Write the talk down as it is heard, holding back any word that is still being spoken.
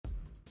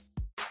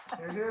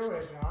You're here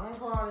with John and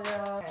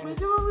Claudia. We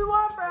do what we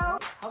want, bro.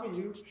 How about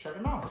you shut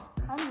your mouth?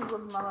 I'm just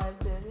living my life,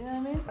 dude. You know what I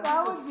mean?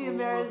 That would be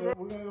embarrassing.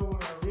 We're gonna go on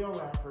a real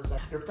rant for a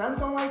second. Your friends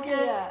don't like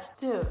it?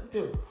 Yeah,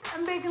 dude.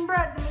 I'm baking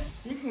bread,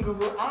 dude. You can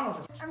Google, I don't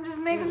know. I'm just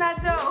making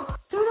that dough.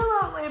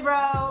 Toodaloo,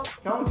 bro.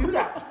 Don't do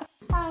that.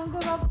 I don't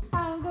give up,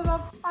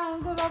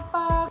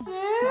 fuck, dude.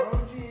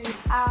 Oh, geez.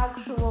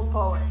 Actual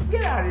poet.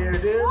 Get out of here,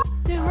 dude.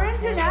 Dude, we're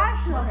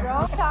international,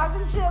 bro.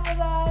 Talking shit with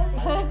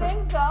us.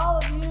 Thanks to all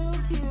of you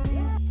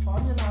cuties.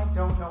 Claudia and I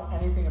don't know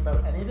anything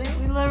about anything.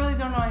 We literally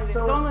don't know anything.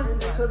 Don't listen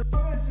to us. So we're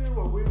gonna do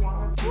what we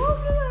want to do. We'll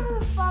do whatever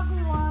the fuck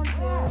we want,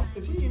 dude.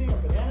 Is he eating a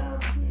banana?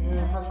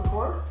 Press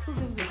record? Who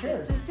gives a shit?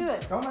 Cheers. Just do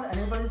it. Don't let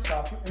anybody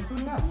stop you,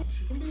 including us.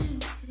 She can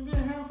be a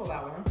handful,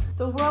 that one.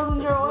 The world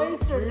is your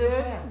oyster, We're dude. your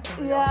fan.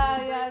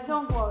 Yeah,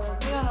 don't quote us.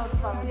 We don't know what the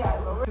fuck we're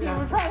talking about.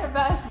 We're trying our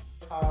best.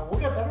 We'll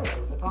get better at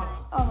this, I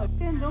promise. Oh my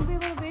god, don't be a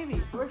little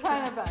baby. We're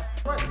trying our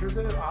best. What? Here's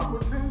an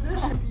awkward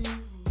transition.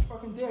 You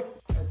fucking dick.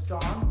 It's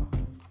John.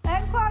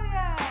 And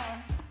Claudia!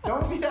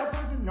 Don't be that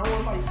person. No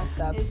one likes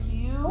you. It's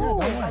you don't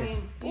worry.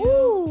 against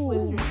you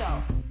with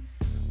yourself.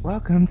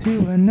 Welcome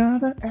to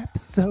another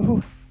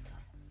episode.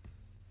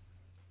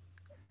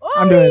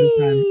 I'm doing it this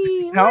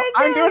time. No,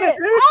 I'm doing it,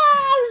 dude.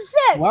 Oh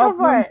shit! Go for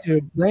Welcome it.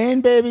 to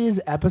Brain Babies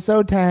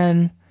episode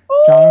 10.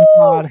 John and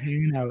Claude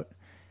hanging out.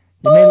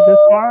 You made it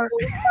this far,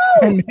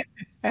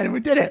 and we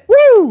did it.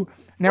 Woo!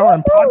 Now we're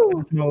in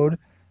podcast mode,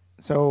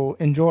 so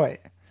enjoy.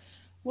 Get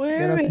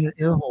We're us in in your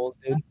ear holes,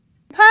 dude.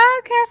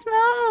 podcast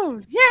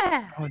mode.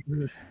 Yeah. Oh,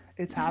 dude.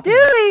 It's happening.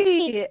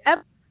 Duty.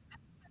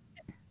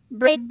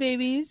 Brain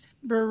babies.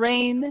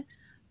 Brain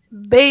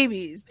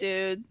babies,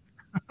 dude.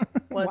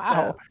 What's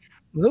Wow. up?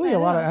 Really I a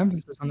lot of know.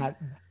 emphasis on that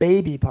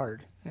baby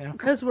part. Yeah.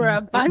 Because we're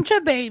a bunch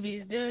of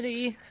babies,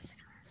 duty.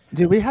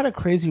 Dude, we had a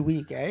crazy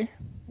week, eh?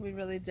 We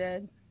really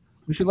did.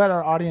 We should let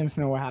our audience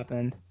know what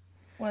happened.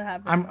 What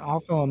happened? I'll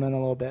fill them in a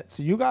little bit.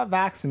 So you got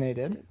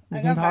vaccinated. We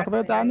I can got talk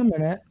about that in a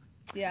minute.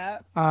 Yeah.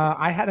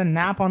 I had a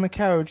nap on the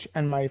couch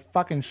and my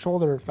fucking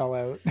shoulder fell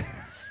out.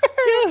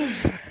 Dude.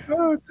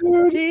 Oh,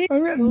 dude. Gee,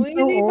 I'm getting so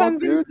Squeezy old,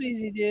 pumpkin dude.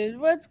 squeezy, dude.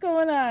 What's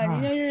going on?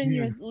 You know you're in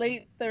your dude.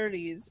 late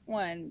 30s.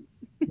 One.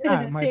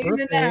 Yeah, my Taking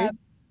birthday. a nap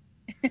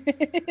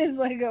is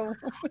like a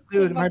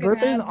Dude, my fucking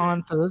birthday's hazard.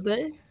 on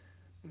Thursday.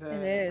 It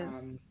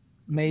is.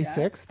 May Yeah.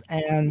 6th.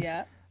 And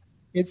Yeah.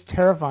 it's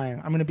terrifying.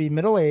 I'm going to be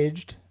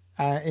middle-aged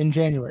in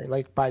January,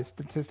 like by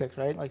statistics,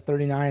 right? Like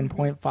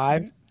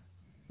 39.5.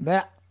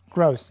 That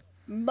gross.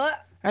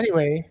 But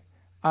Anyway,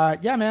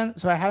 yeah, man.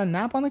 So I had a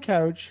nap on the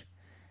couch,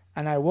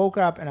 and I woke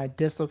up and I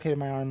dislocated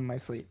my arm in my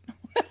sleep.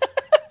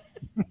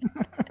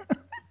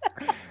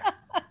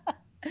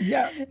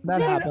 Yeah, that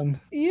Dude, happened.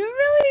 you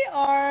really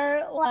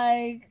are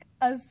like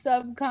a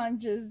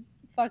subconscious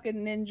fucking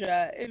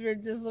ninja if you're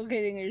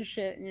dislocating your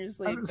shit in your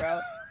sleep,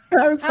 bro.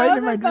 I was How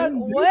fighting the my fuck?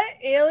 dreams, dude. What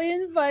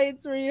alien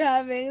fights were you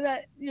having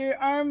that your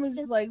arm was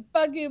just like,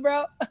 fuck you,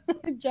 bro?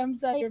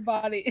 Jumps out of your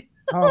body.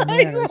 Oh Like,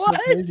 man, it was so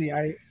what? crazy.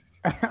 I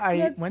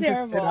That's went to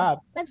sit terrible.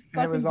 up That's and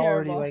fucking it was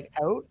terrible. already like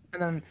out,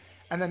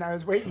 and then I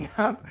was waking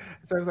up,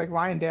 so I was like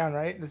lying down,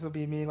 right? This will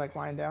be me like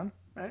lying down,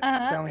 right?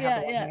 'Cause I only have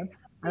the one hand.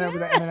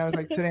 And then I was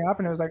like sitting up,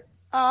 and it was like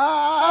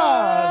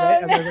right?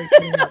 And I was like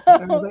sitting up,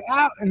 and I was like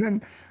and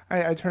then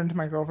I turned to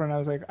my girlfriend, and I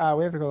was like,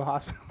 we have to go to the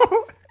hospital.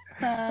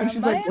 And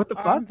she's like, what the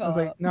fuck? I was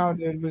like, no,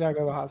 dude, we gotta go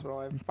to the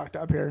hospital. I'm fucked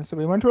up here. So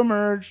we went to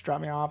Emerge,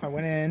 dropped me off. I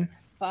went in.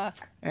 Fuck.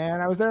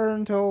 And I was there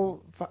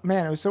until,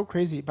 man, it was so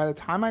crazy. By the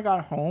time I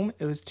got home,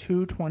 it was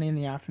 2:20 in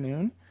the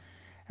afternoon.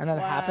 And that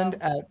happened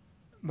at,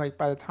 like,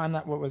 by the time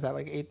that, what was that,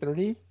 like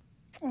 8:30?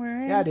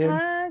 We're in Yeah, dude.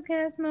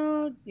 podcast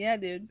mode. Yeah,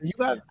 dude. You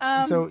got,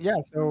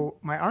 so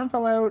my arm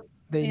fell out.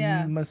 They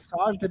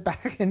massaged it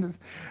back into,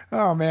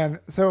 oh, man.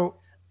 So,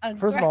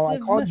 first of all, I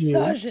called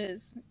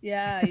massages.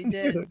 Yeah, you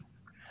did. Dude,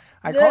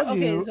 I called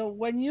you. Okay, so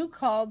when you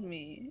called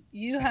me,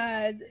 you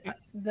had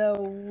the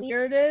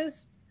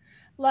weirdest,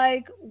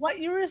 like what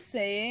you were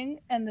saying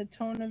and the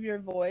tone of your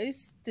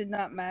voice did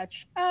not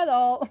match at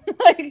all.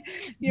 Like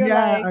you're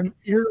like, I'm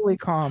eerily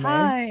calm,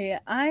 hi,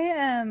 I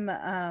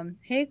am,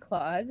 hey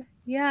Claude.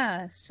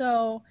 Yeah,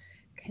 so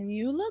can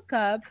you look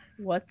up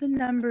what the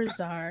numbers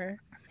are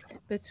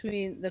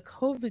between the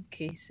COVID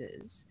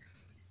cases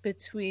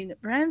between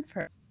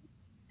Brantford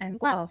and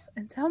Guelph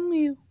and tell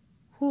me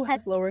who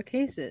has lower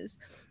cases?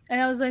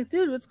 And I was like,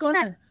 dude, what's going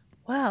on?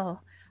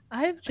 Well,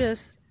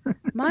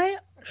 my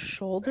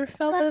shoulder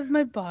fell out of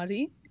my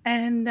body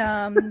and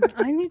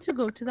I need to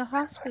go to the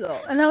hospital.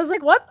 And I was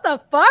like, what the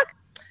fuck?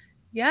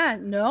 Yeah,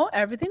 no,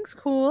 everything's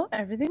cool.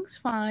 Everything's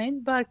fine.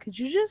 But could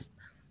you just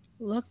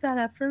look that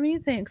up for me?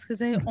 Thanks,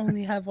 because I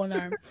only have one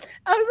arm.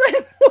 I was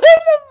like, what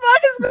the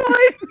fuck is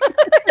going on?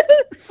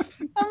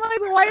 I'm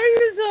like, why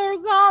are you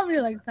so calm?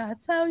 You're like,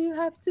 that's how you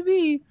have to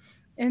be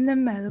in the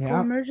medical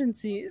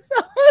emergency. So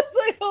I was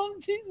like, oh,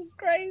 Jesus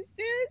Christ,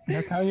 dude.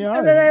 That's how you are.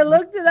 And then I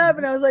looked it up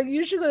and I was like,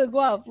 you should go to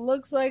Guelph.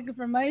 Looks like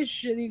from my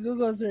shitty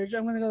Google search,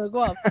 I'm going to go to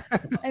Guelph.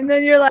 And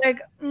then you're like,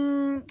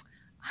 I'm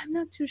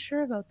not too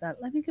sure about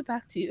that. Let me get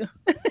back to you.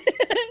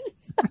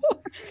 So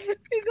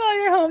you call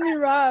your homie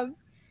Rob.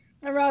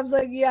 And Rob's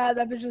like, yeah,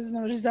 that bitch doesn't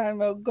know what she's talking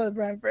about. Go to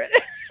Brentford.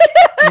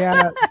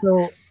 Yeah.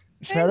 So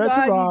shout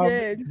out to Rob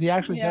he because he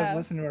actually does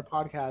listen to our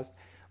podcast.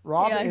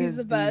 Rob he's is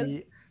the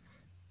best.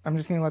 I'm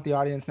just going to let the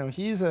audience know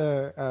he's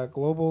a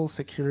global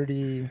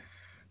security.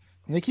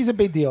 Like he's a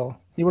big deal.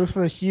 He works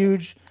for a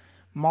huge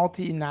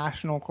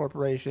multinational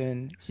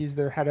corporation. He's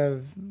their head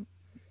of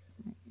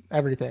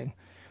everything.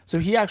 So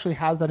he actually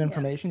has that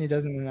information. He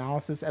does an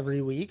analysis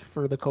every week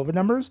for the COVID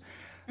numbers.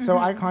 So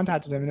I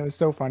contacted him and it was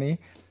so funny.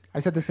 I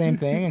said the same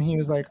thing and he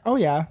was like, "Oh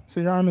yeah, so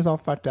your arm is all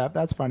fucked up.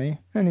 That's funny."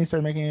 And he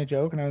started making a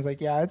joke and I was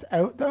like, "Yeah, it's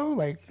out though.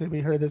 Like we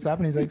heard this up."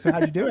 And he's like, "So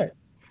how'd you do it?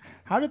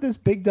 How did this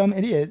big dumb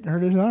idiot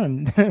hurt his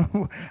arm?"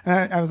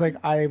 And I was like,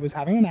 "I was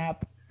having a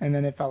nap and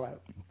then it fell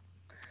out."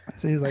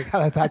 So he's like,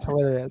 oh, "That's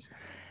hilarious."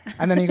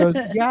 And then he goes,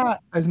 "Yeah,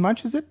 as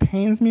much as it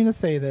pains me to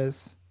say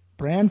this,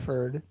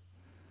 Brantford,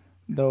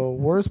 the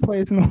worst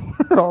place in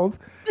the world,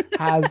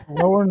 has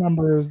lower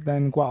numbers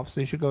than Guelph, so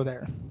you should go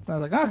there." So I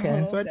was like,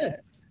 "Okay." So I did.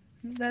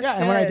 That's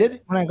yeah, good. and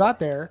when I got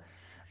there,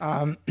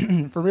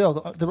 for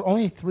real, there were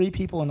only 3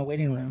 people in the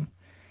waiting room,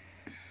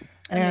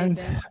 and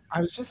Amazing.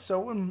 I was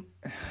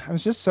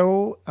just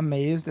so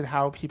amazed at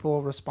how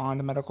people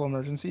respond to medical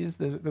emergencies.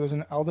 There was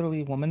an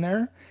elderly woman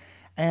there,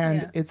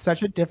 and it's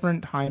such a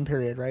different time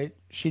period, right?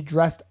 She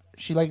dressed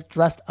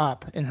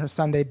up in her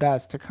Sunday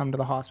best to come to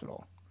the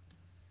hospital.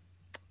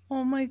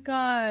 Oh my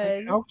god!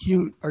 Like, how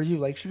cute are you?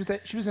 Like she was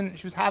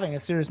having a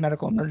serious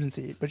medical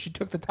emergency, but she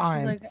took the time.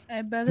 She's like,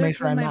 I better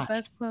put my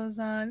best clothes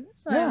on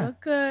so I look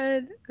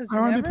good because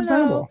you never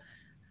know.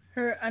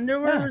 Her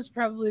underwear was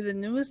probably the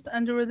newest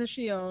underwear that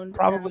she owned.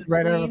 Probably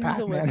right out of the pack, as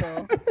a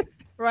whistle.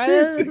 right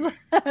out of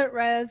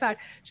the pack.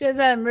 She has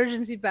that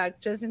emergency pack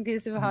just in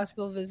case of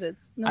hospital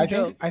visits. No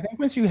joke. I think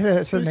once you hit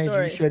a certain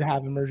age, you should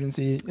have an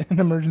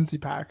emergency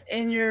pack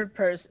in your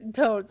purse.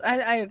 Totes.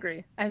 I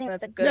agree. I think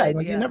that's a good idea.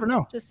 Like you never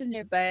know. Just in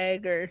your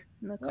bag or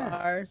in the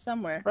car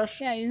somewhere. Fresh,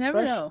 you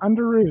never know.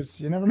 Underoos.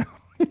 You never know.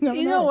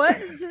 You know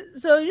what?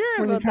 So you're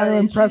when about you trying to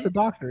impress a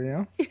doctor, you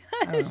know?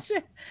 Yeah,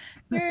 sure.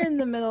 You're in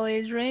the middle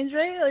age range,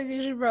 right? Like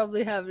you should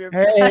probably have your.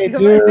 Hey,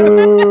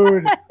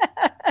 dude,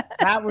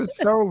 that was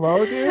so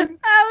low, dude.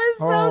 That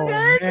was so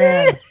good,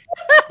 dude.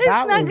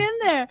 Snuck in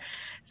there.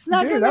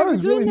 Snuck in there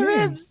between the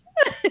ribs.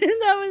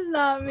 That was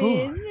not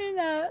mean. You're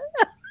not.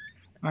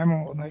 I'm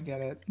old. I get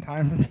it.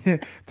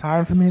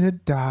 Time for me to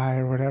die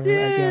or whatever. Dude,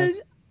 I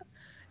guess.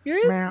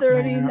 You're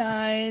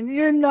 39.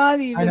 You're not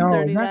even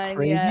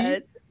 39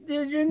 yet,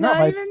 dude. You're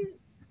not even.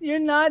 You're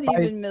not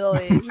even middle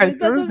aged. Like,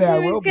 that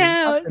doesn't even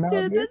count,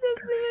 dude. That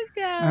doesn't even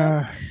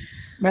count.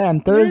 Man,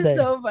 Thursday. You're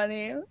so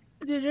funny.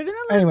 Dude, you're gonna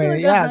live to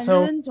like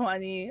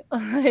 120.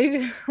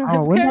 Wouldn't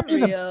that be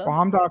the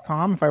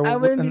bomb.com if I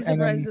wouldn't be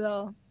surprised at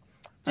all.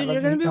 Dude,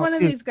 you're gonna be one of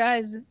these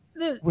guys.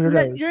 Dude,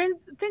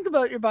 think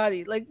about your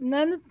body. Like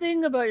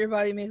nothing about your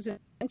body makes sense.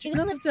 You're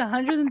gonna live to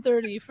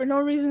 130 for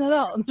no reason at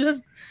all.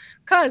 Just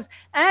cause.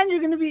 And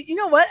you're gonna be, you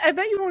know what? I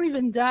bet you won't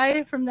even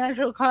die from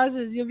natural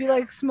causes. You'll be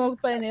like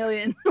smoked by an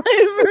alien. Like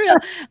for real.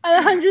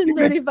 At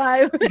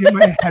 135. Get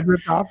my head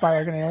ripped off by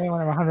like an alien when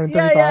I'm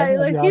 135. Yeah.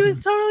 Like he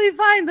was totally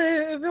fine, but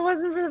if it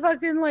wasn't for the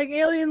fucking like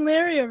alien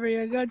Larry over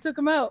here, God took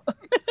him out.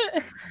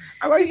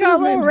 I like he got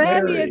a little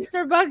Randy at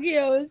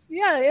Starbuckios.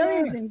 Yeah, the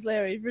alien's name's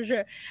Larry for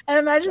sure. And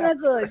imagine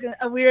that's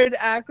a weird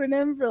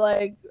acronym for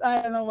like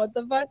I don't know what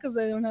the fuck because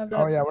I don't have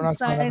that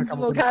science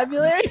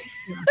vocabulary.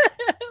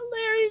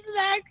 Larry's an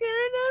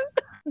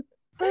acronym.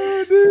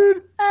 Oh,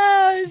 dude.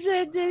 Oh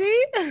shit, did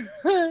he?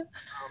 Oh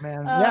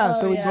man. Yeah,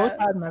 so we both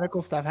had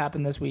medical stuff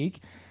happen this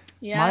week.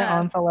 Yeah. My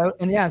arm fell out.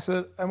 And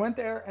so I went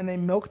there and they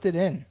milked it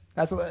in.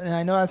 And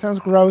I know that sounds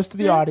gross to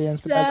the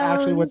audience, but that's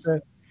actually what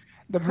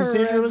the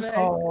procedure was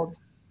called.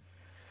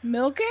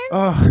 Milking?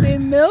 They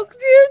milked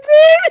you,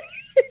 dude?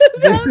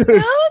 You got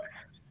milked?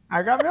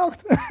 I got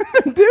milked.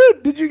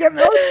 Dude, did you get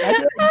milked? How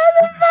the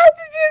fuck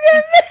did you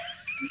get milked?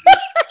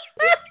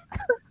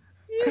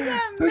 You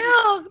got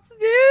milked,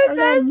 dude.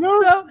 That's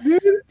milked, so...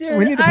 Dude,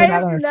 we need to put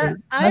that on our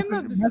shirt. I'm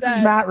upset.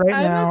 Message Matt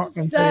now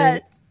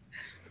upset.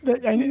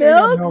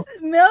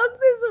 Milk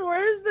is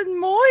worse than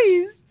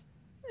moist.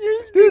 You're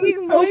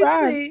speaking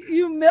moistly.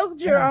 You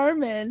milked your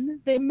arm in.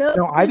 They milked.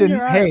 No, I didn't.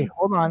 Hey,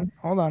 hold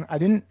on. I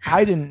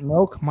didn't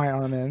milk my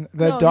arm in.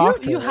 The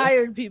doctor. You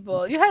hired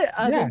people. You had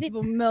other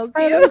people milk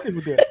you. Other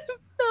people did.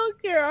 Milk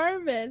your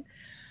arm in.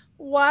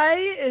 Why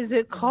is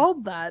it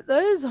called that?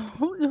 That is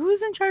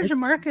who's in charge of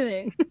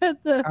marketing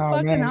at the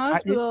fucking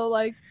hospital?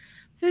 Like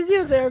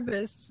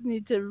physiotherapists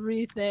need to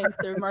rethink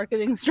their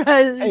marketing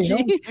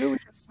strategy.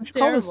 It's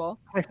terrible.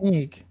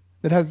 Technique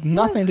that has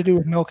nothing to do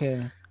with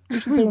milking. You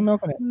should say we're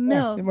milking it.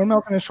 Milk. Yeah, we're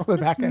milking the shoulder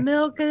back in.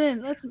 Milk it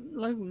in. Let's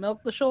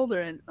milk the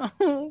shoulder in.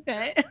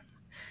 Okay.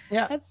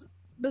 Yeah. That's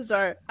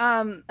bizarre.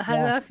 How did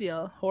that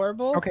feel?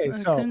 Horrible? Okay,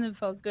 so it couldn't have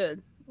felt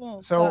good. Oh,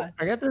 so God.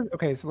 I get this.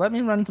 Okay, so let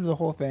me run through the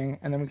whole thing,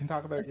 and then we can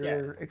talk about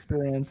your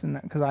experience,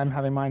 and because I'm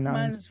having mine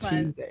on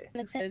Tuesday.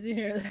 I'm excited to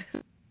hear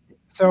this.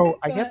 So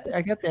I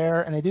get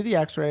there, and they do the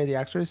X-ray. The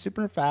X-ray is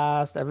super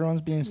fast.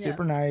 Everyone's being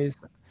super nice,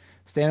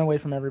 staying away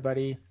from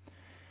everybody.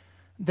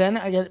 Then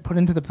I get put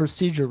into the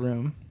procedure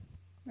room.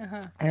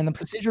 And the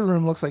procedure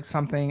room looks like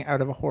something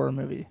out of a horror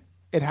movie.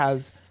 It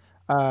has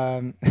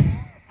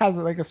has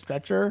like a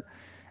stretcher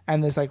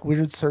and this like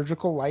weird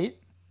surgical light,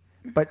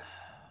 but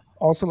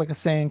also like a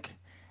sink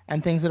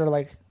and things that are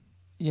like,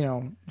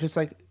 just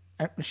like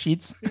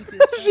sheets,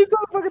 sheets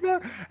on the fucking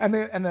bed. And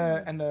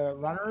the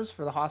runners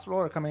for the hospital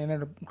are coming in there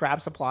to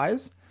grab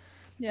supplies.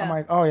 Yeah. I'm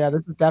like, oh yeah,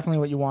 this is definitely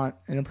what you want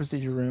in a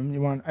procedure room.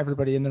 You want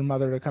everybody and their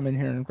mother to come in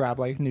here and grab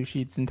like new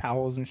sheets and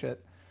towels and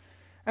shit.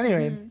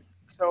 Anyway,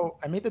 so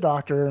I meet the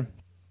doctor.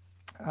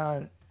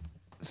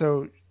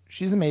 So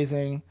she's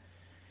amazing.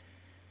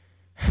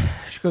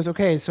 She goes,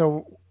 okay,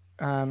 so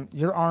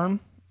your arm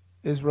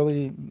is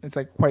really, it's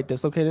like quite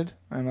dislocated.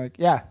 I'm like,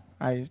 yeah,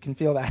 I can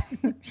feel that.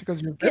 She goes,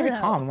 you're very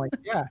calm. I'm like,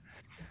 yeah.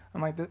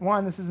 I'm like,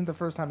 one, this isn't the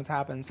first time it's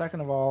happened.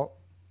 Second of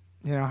all,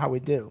 you know how we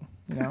do,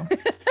 I'm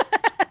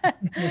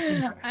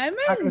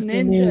a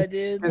ninja,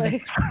 dude.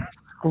 Like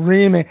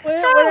screaming.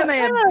 What am I,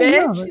 a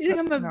bitch? You think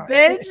I'm a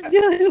bitch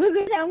dealing with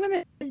this? I'm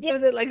gonna deal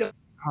with it like a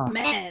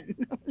man.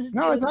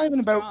 No, it's not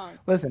even about.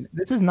 Listen,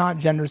 this is not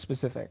gender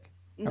specific.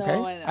 Okay,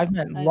 no, I've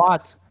met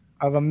lots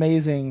of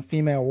amazing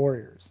female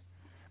warriors,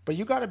 but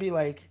you got to be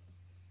like,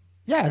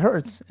 yeah, it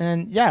hurts,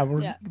 and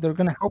they're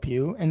gonna help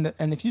you, and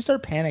if you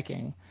start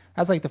panicking,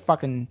 that's like the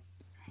fucking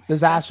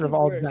disaster of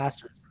all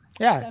disasters.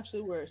 Yeah, it's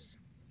actually worse.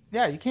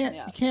 Yeah, you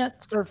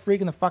can't start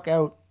freaking the fuck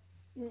out.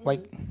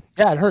 Like,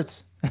 yeah, it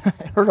hurts.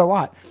 It hurt a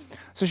lot.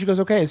 So she goes,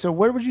 okay, so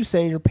where would you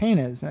say your pain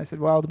is? And I said,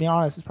 well, to be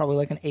honest, it's probably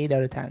like an 8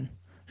 out of 10.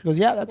 She goes,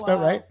 yeah, that's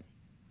about right.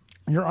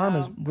 And your arm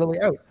is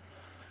really out.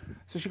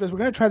 So she goes, we're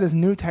going to try this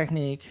new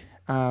technique.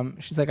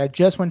 She's like, I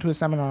just went to a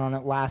seminar on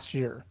it last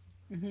year.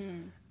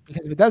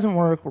 Because if it doesn't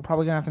work, we're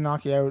probably going to have to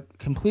knock you out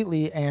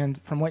completely.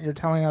 And from what you're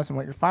telling us and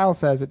what your file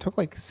says, it took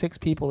like 6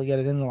 people to get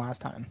it in the last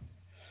time.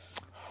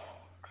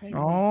 Crazy.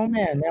 Oh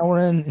man, now we're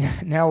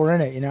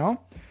in it,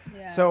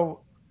 Yeah. So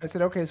I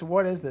said, okay, so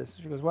what is this?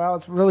 She goes, well,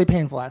 it's really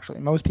painful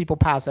actually. Most people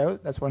pass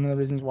out. That's one of the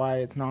reasons why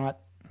it's not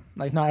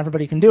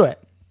everybody can do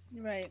it.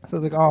 Right. So I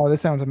was like, oh, this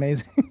sounds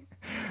amazing.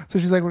 So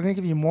she's like, we're gonna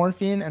give you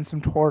morphine and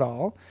some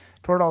Toradol.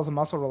 Toradol is a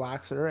muscle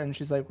relaxer, and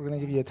she's like, we're gonna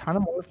give you a ton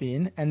of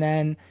morphine, and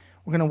then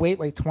we're gonna wait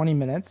like 20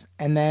 minutes,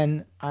 and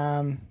then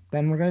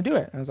we're gonna do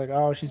it. And I was like,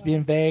 oh, she's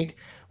being vague.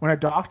 When a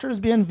doctor is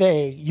being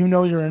vague,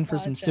 you're in for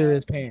some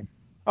serious pain.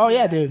 Oh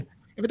yeah, dude.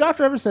 If a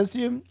doctor ever says to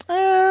you,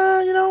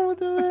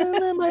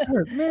 it might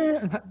hurt,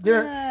 man,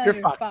 you're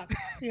fucked.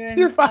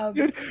 You're fucked,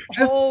 dude.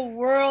 Whole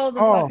world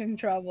of fucking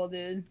trouble,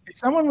 dude. If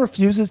someone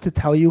refuses to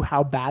tell you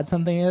how bad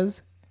something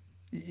is,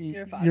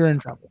 you're in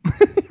trouble,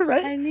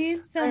 right? I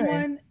need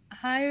someone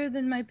higher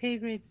than my pay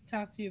grade to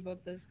talk to you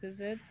about this because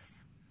it's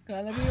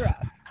gonna be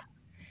rough.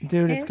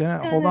 Dude, it's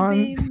gonna hold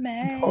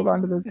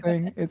on to this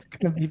thing. It's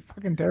gonna be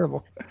fucking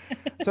terrible.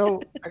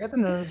 So I got the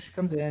nurse, she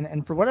comes in,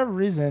 and for whatever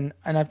reason,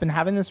 and I've been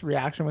having this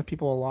reaction with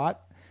people a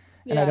lot,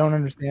 and I don't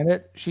understand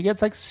it. She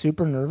gets like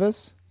super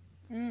nervous,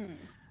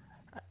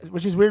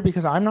 which is weird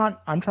because I'm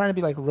trying to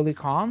be like really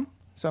calm.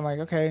 So I'm like,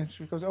 okay.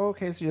 She goes, oh,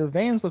 okay. So your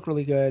veins look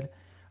really good.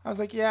 I was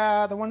like,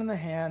 yeah, the one in the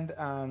hand,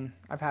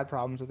 I've had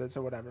problems with it,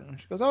 so whatever. And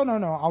she goes, oh no,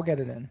 I'll get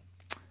it in.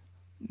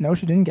 No,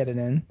 she didn't get it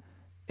in.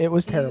 It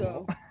was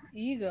terrible.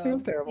 Ego. It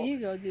was terrible.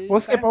 Ego, dude. We'll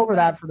skip over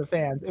that for the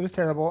fans. It was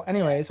terrible.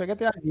 Anyway, so I get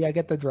the idea. I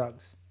get the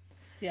drugs.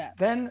 Yeah.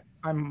 Then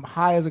I'm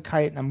high as a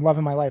kite and I'm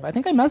loving my life. I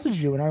think I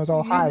messaged you when I was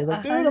all high.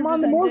 Like, dude, I'm on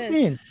the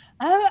morphine.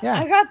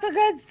 I got the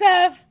good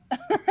stuff.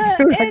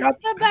 Dude, it's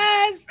the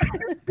best.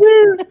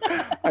 Dude,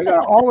 I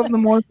got all of the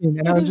morphine,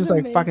 and I was just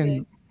like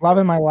fucking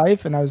loving my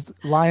life. And I was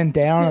lying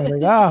down. I was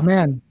like, oh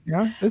man,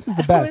 this is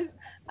the best.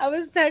 I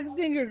was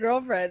texting your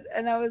girlfriend,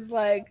 and I was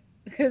like,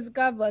 because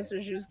God bless her,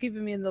 she was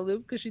keeping me in the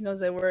loop because she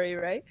knows I worry,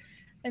 right?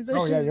 And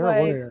so she's you're like,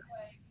 a warrior.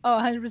 Oh,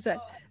 100%.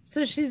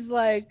 So she's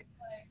like,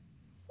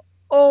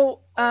 oh,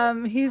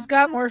 he's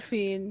got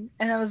morphine.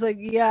 And I was like,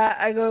 yeah.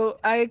 I go,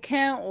 I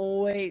can't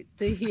wait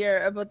to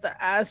hear about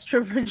the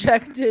astral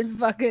projected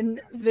fucking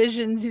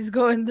visions he's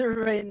going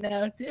through right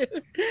now,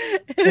 dude.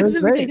 It was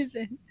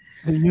amazing.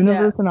 The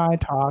universe and I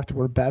talked.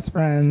 We're best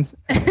friends.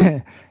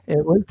 It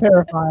was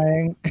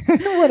terrifying.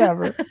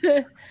 Whatever.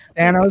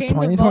 Thanos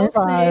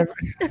 2025.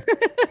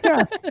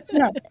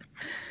 yeah.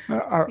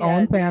 Our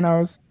own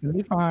Thanos. It'll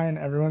be fine.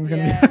 Everyone's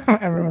gonna be fine.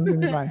 Everyone's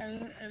be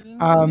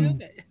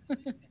okay.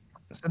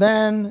 So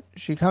then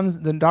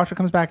the doctor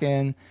comes back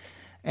in,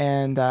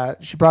 and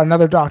she brought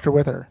another doctor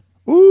with her.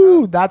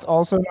 Ooh, that's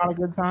also not a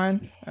good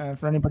sign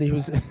for anybody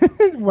who's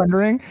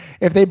wondering.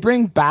 If they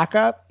bring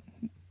backup,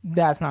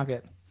 that's not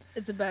good.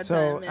 It's a bad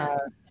time,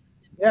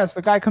 yeah. So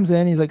the guy comes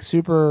in, he's like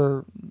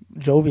super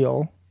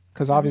jovial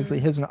because obviously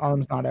his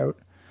arm's not out.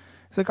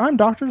 He's like, I'm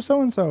Dr.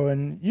 So-and-so,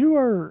 and you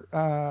are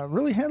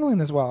really handling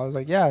this well. I was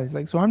like, yeah. He's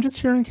like, so I'm just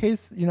here in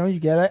case, you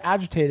get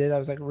agitated. I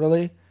was like,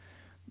 really?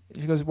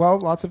 He goes, well, a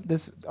lot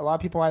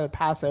of people either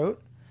pass out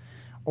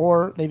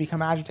or they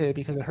become agitated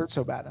because it hurts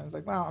so bad. I was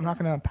like, well, I'm not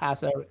going to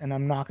pass out and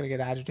I'm not going to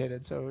get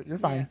agitated. So you're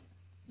fine.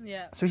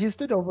 Yeah. So he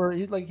stood over,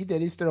 he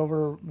stood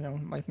over,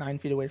 like 9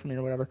 feet away from me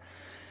or whatever.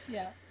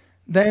 Yeah.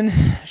 Then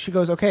she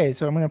goes, okay,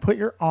 so I'm going to put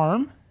your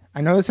arm.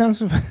 I know this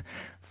sounds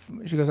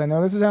she goes, I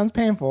know this sounds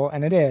painful,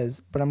 and it is,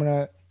 but I'm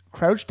gonna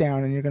crouch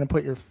down, and you're gonna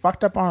put your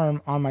fucked up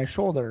arm on my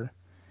shoulder,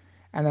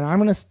 and then I'm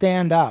gonna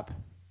stand up,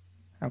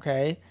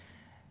 okay?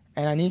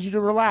 And I need you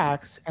to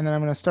relax, and then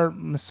I'm gonna start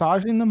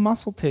massaging the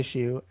muscle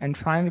tissue and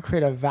trying to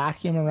create a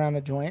vacuum around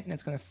the joint, and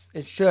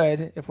it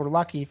should, if we're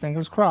lucky,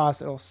 fingers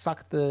crossed, it'll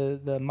suck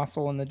the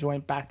muscle and the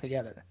joint back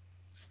together.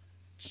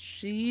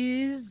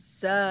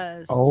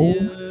 Jesus,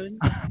 dude.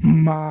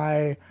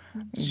 My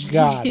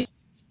God.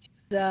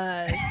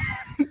 Jesus.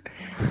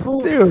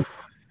 Dude.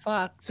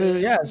 Fuck. So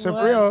dude. yeah, so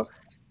for real,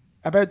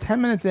 about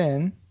 10 minutes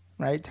in,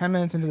 right? 10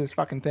 minutes into this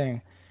fucking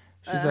thing,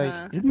 she's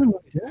like, you're doing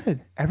really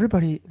good.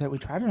 Everybody that we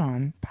tried it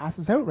on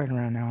passes out right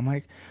around now. I'm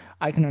like,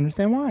 I can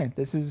understand why.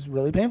 This is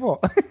really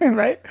painful,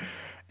 right?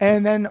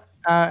 And then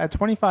at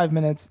 25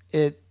 minutes,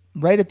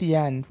 right at the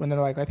end, when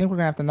they're like, I think we're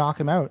gonna have to knock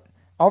him out.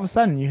 All of a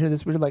sudden, you hear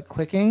this weird like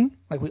clicking,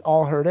 like we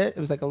all heard it. It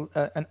was like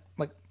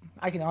like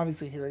I can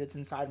obviously hear it. It's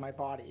inside my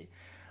body,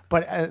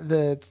 but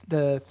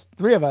the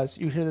three of us,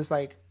 you hear this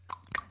like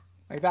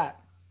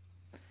that,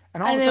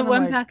 and all of a sudden, it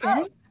went back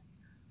in.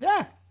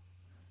 Yeah.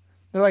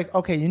 They're like,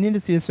 okay, you need to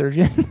see a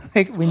surgeon.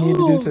 Like, we need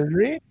to do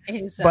surgery.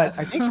 But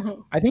I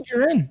think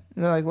you're in. And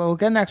they're like, well, we'll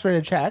get an X-ray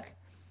to check.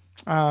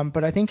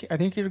 But I think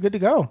you're good to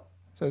go.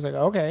 So I was like,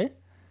 okay.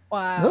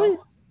 Wow. Really?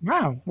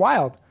 Wow.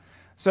 Wild.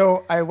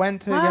 So I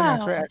went to get an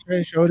X-ray.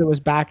 X-ray showed it was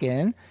back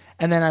in,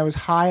 and then I was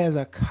high as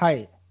a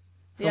kite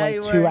for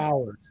like 2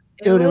 hours.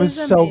 Dude, it was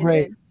so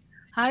great.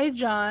 Hi,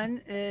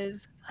 John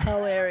is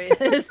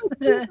hilarious.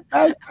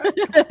 All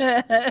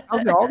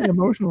the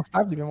emotional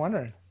stuff you've been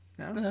wondering.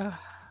 Yeah.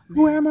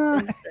 Who am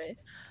I?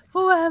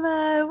 Who am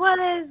I? What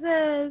is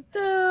this?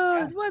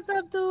 Dude, what's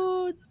up,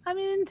 dude? I'm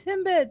in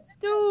Timbits,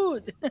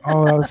 dude.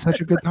 Oh, that was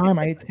such a good time.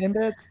 I ate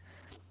Timbits.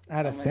 I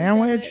had a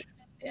sandwich.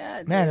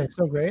 Yeah, man, it's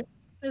so great.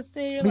 Because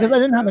I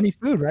didn't have any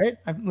food, right?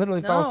 I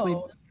literally fell asleep,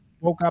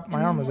 woke up,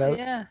 my arm was out.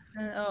 Yeah.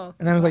 And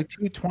then it was like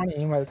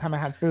 2:20 by the time I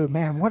had food.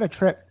 Man, what a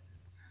trip.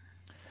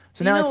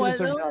 So now I see the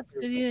surgeon. It's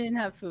good you didn't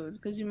have food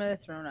because you might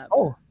have thrown up.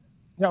 Oh,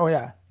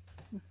 yeah.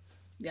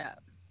 Yeah.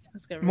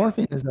 Let's get real.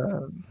 Morphine is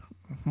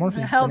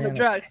a hell of a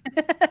drug.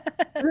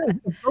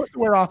 It's supposed to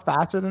wear off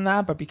faster than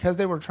that, but because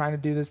they were trying to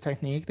do this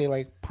technique, they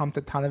like pumped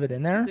a ton of it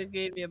in there. They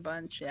gave you a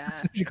bunch, yeah.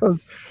 So she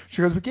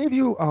goes, we gave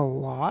you a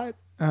lot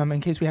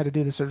in case we had to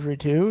do the surgery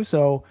too.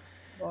 So,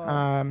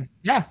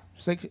 yeah,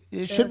 she's like,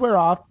 it should wear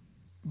off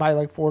by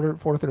like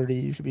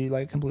 4:30. You should be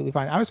like completely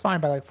fine. I was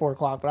fine by like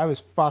 4:00, but I was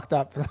fucked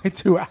up for like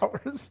 2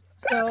 hours.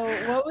 So,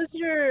 what was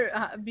your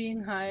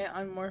being high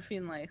on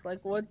morphine like?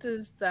 Like, what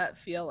does that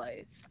feel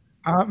like?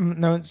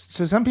 No,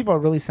 so some people are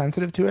really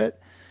sensitive to it.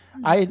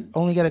 I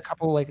only get a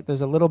couple, like there's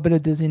a little bit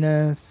of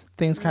dizziness.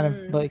 Things kind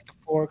of like the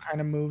floor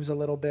kind of moves a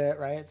little bit,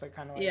 right? It's like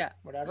kind of like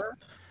whatever.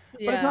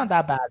 Yeah. But it's not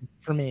that bad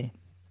for me.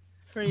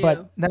 For you.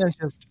 But then it's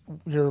just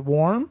you're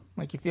warm,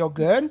 like you feel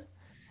good,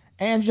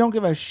 and you don't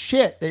give a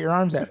shit that your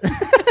arm's out.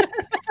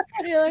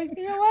 You're like,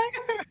 you know what?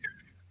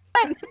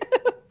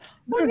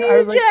 What need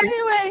you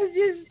anyways,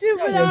 you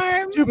stupid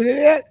arm. Stupid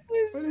idiot.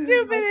 You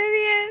stupid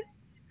idiot.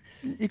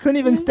 You couldn't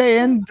even stay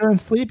in during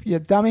sleep, you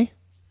dummy.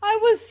 I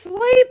was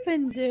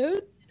sleeping,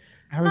 dude.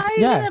 How are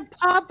you gonna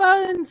pop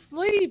out and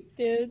sleep,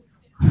 dude?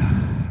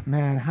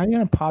 Man, how are you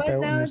gonna pop out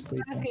when you're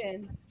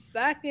sleeping? It's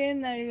back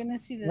in. Now you're gonna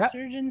see the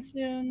surgeon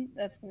soon.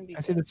 That's gonna be. I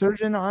see the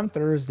surgeon on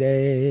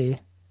Thursday.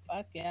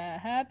 Fuck yeah!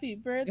 Happy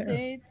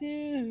birthday to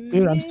you,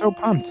 dude! I'm so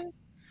pumped.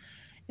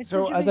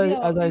 So as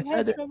I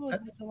said, had trouble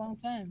with this a long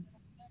time.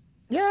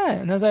 Yeah,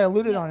 and as I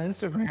alluded on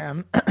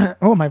Instagram,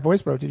 oh, my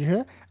voice broke. Did you hear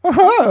that?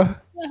 Oh,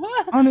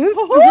 on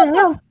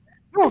Instagram.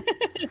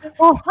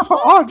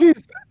 Oh,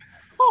 jeez.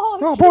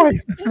 Oh, boy.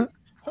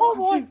 Oh,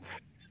 boy.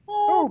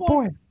 Oh,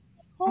 boy.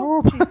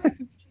 Oh, boy.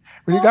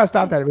 We gotta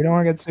stop that. We don't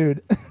want to get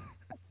sued.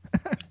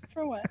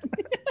 For what?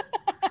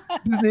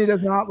 Disney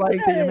does not like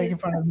that you're making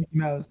fun of Mickey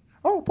Mouse.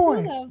 Oh,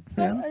 boy.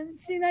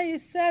 See, now you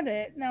said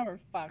it. Now we're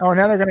fucked. Oh,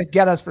 now they're gonna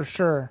get us for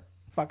sure.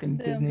 Fucking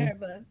Disney. Don't care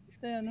about us.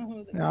 They don't know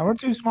who they are. No, we're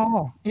too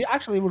small.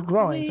 Actually, we're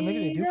growing, so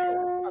maybe they do.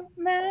 Don't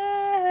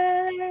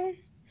matter,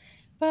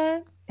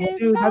 but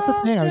dude, that's the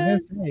thing. I was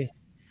gonna say.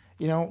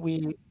 You know,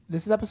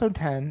 this is episode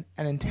 10,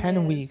 and in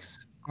 10 weeks,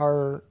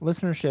 our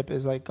listenership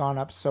is like gone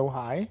up so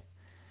high.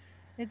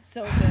 It's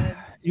so good.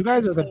 You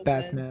guys are the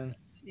best, man.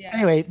 Yeah.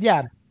 Anyway,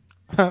 yeah.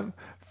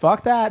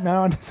 Fuck that.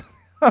 No.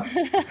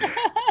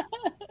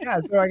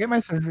 Yeah, so I get my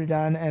surgery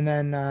done, and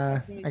then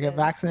I get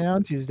vaccinated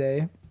on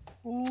Tuesday.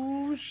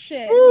 Oh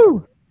shit.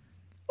 Woo!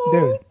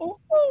 Dude.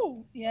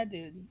 Ooh. Yeah,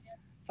 dude.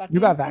 You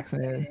got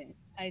vaccinated.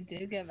 I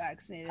did get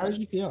vaccinated. How did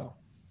you feel?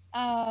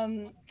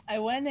 I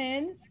went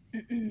in.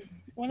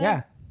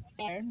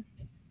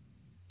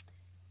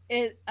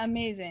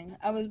 Amazing.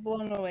 I was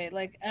blown away.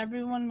 Like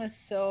everyone was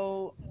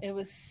so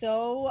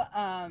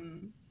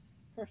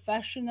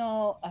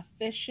professional,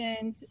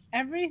 efficient,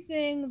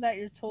 everything that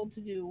you're told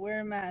to do.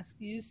 Wear a mask,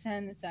 use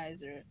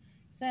sanitize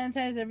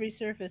every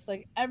surface.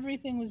 Like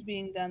everything was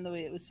being done the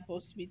way it was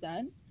supposed to be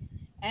done.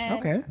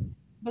 And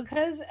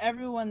because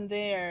everyone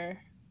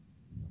there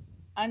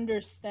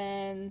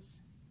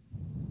understands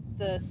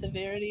the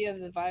severity of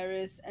the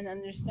virus and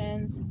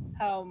understands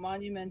how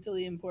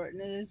monumentally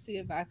important it is to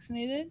get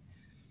vaccinated,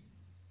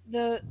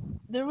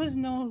 there was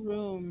no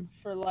room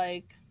for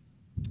like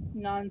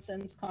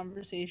nonsense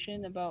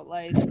conversation about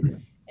like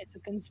it's a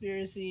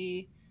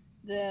conspiracy,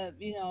 they're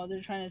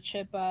trying to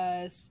chip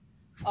us,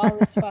 all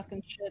this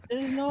fucking shit.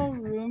 There's no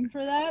room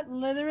for that.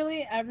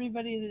 Literally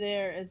everybody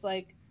there is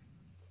like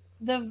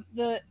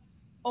the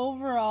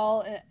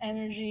overall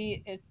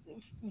energy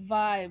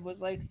vibe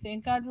was like,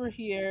 thank God we're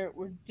here,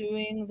 we're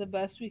doing the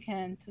best we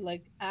can to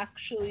like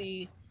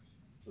actually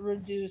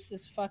reduce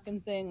this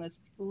fucking thing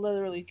that's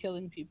literally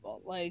killing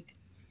people. Like,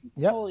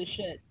 yep. holy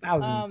shit.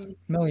 Thousands,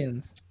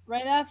 millions.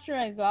 Right after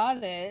I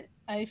got it,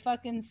 I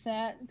fucking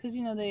sat, because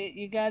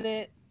you got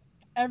it.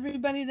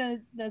 Everybody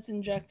that's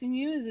injecting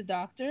you is a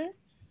doctor.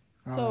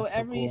 So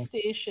every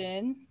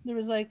station, there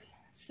was like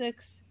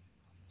 6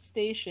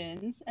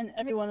 stations, and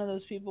every one of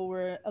those people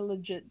were a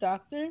legit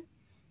doctor,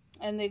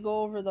 and they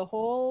go over the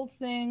whole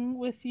thing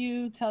with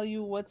you, tell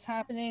you what's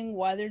happening,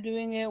 why they're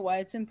doing it, why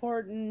it's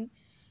important,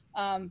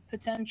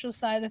 potential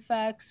side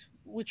effects,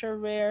 which are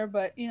rare,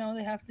 but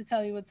they have to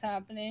tell you what's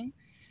happening.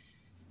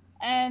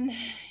 And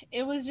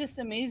it was just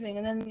amazing.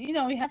 And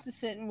then we have to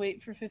sit and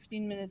wait for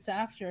 15 minutes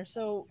after.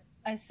 So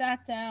I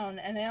sat down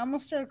and I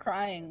almost started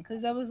crying,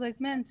 because I was like,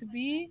 man, to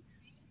be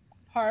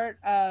part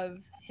of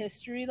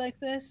history like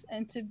this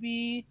and to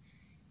be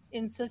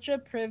in such a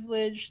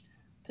privileged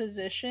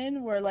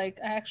position where like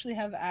I actually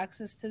have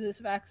access to this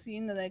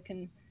vaccine, that I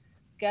can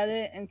get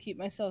it and keep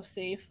myself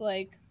safe,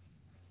 like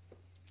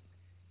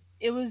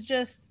it was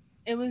just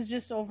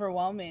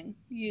overwhelming,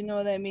 you know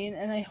what I mean?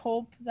 And I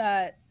hope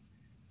that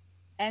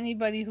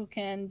anybody who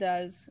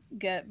does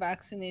get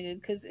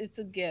vaccinated, because it's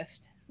a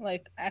gift.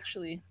 Like,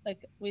 actually,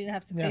 like, we didn't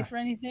have to pay for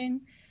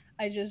anything.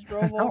 I just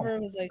drove over.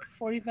 It was like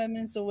 45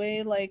 minutes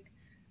away. Like,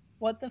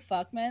 what the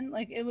fuck, man?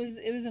 Like, it was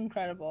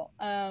incredible.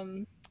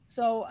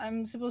 So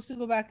I'm supposed to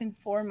go back in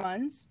 4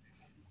 months.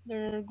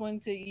 They're going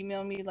to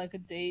email me like a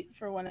date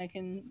for when I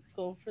can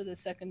go for the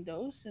second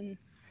dose, and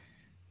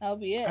that'll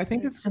be it. I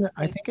think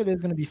I think it is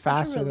gonna be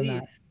faster than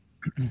that.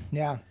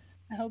 Yeah,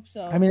 I hope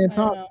so. I mean, it's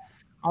not.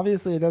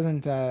 Obviously, it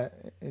doesn't.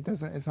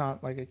 It's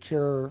not like a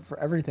cure for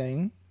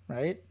everything,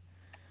 right?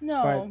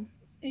 No,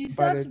 you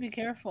still have to be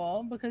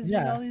careful, because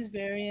there's all these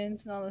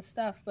variants and all this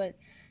stuff. But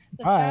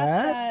the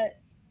fact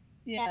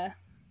that,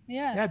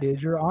 yeah,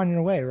 dude, you're on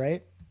your way,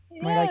 right?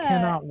 Yeah. Like, I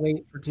cannot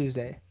wait for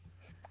Tuesday.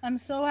 I'm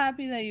so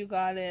happy that you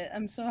got it.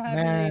 I'm so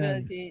happy that you got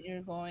a date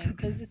you're going,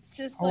 because it's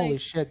just holy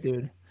shit,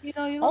 dude. You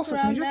look also,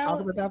 around can you just now.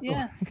 Talk about that?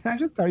 Yeah. Can I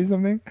just tell you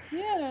something?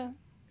 Yeah.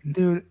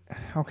 Dude,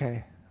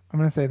 okay, I'm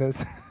gonna say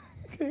this.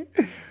 Okay,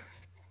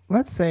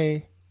 let's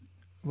say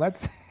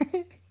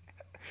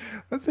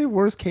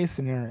worst case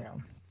scenario.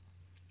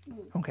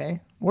 Okay,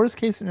 worst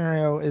case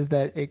scenario is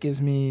that it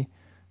gives me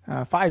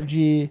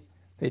 5G.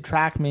 They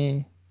track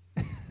me.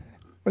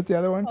 What's the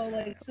other one? Oh,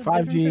 like, so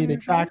 5G. They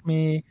track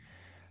me.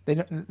 They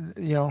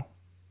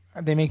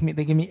they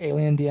give me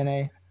alien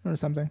DNA or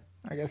something.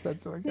 I guess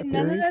that's like. See,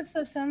 none of that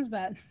stuff sounds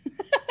bad.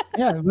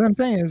 Yeah, what I'm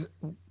saying is,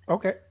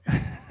 okay,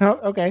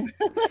 okay,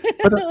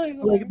 but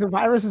the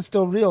virus is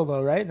still real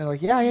though, right? And they're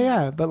like,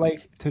 yeah, but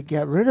like, to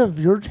get rid of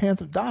your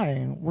chance of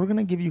dying, we're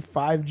gonna give you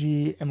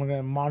 5G and we're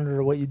gonna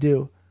monitor what you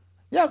do.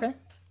 Yeah, okay.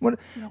 What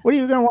are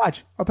you gonna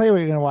watch? I'll tell you what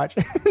you're gonna watch,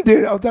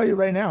 dude. I'll tell you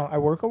right now. I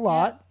work a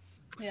lot.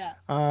 Yeah.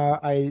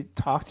 I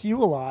talk to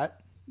you a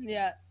lot.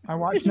 Yeah. I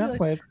watch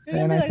Netflix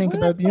and I think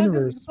about the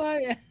universe.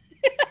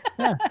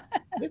 Yeah,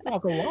 they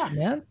talk a lot,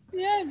 man.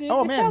 Yeah, dude.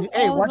 Oh man,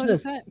 hey, watch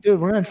this, dude.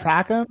 We're gonna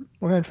track them.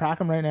 We're gonna track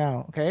them right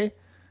now. Okay,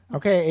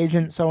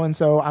 Agent so and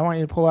so. I want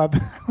you to pull up.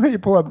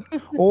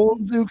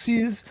 Old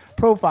Zooksey's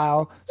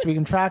profile so we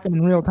can track him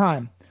in real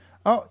time.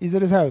 Oh, he's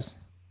at his house.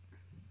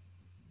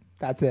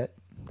 That's it.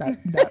 That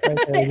right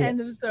there. End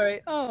of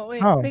story. Oh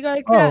wait, they got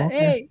a cat.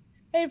 Okay.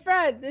 Hey,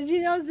 Fred, did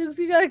you know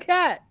Zooksey got a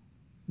cat?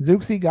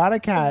 Zooksey got a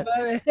cat.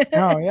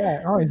 Oh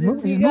yeah. Oh, he's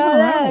moving got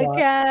around a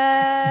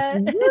cat.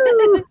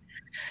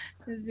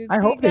 I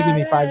hope they give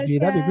me 5G.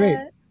 That'd be great.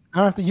 I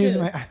don't have to use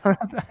I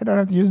don't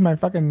have to use my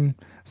fucking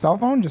cell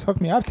phone. Just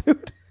hook me up,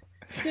 dude.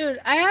 Dude,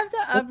 I have to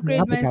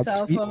upgrade my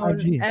cell phone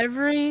 5G.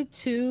 Every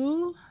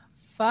 2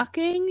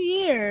 fucking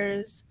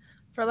years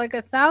for like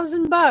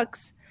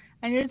 $1,000.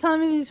 And you're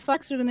telling me these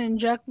fucks are gonna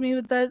inject me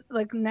with that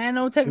like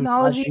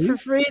nanotechnology for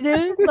free,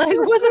 dude? Like,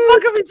 what the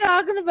fuck are we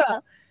talking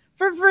about?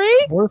 For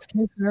free? Worst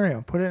case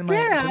scenario. Put it in my.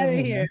 Get out of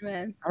here,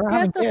 man.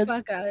 Get the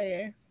fuck out of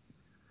here.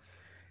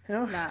 You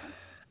know? Nah.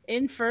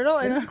 Infertile.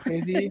 Wouldn't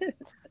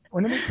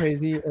it be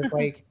crazy if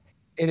like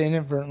it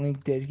inadvertently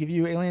did give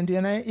you alien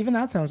DNA? Even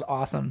that sounds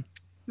awesome.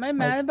 Am I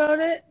mad about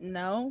it?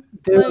 No.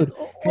 Dude,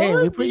 hey,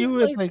 we put you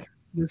with like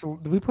this.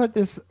 We put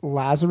this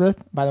Lazarus.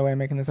 By the way, I'm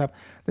making this up.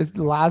 This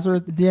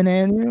Lazarus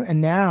DNA in you, and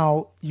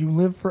now you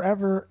live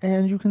forever,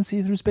 and you can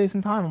see through space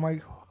and time. I'm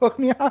like, hook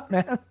me up,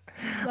 man.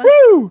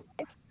 Woo!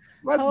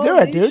 Let's do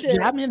it, dude.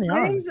 Jab me in the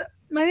arm.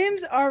 My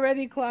name's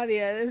already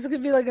Claudia. This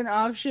could be like an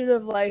offshoot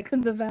of like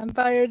the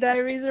Vampire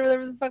Diaries or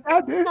whatever the fuck.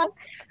 Yeah, dude.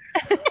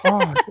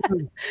 Oh,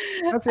 dude.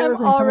 That's the other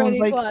thing. Already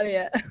like,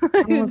 Claudia.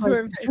 Was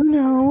like,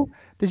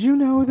 did you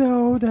know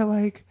though that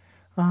like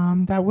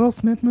that Will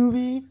Smith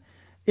movie,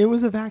 it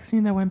was a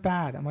vaccine that went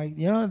bad. I'm like,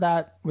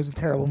 that was a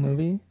terrible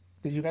movie.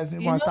 Did you guys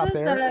want to stop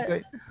there?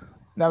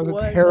 That was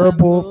a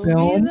terrible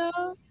film.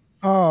 Though?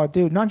 Oh,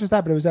 dude, not just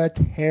that, but it was a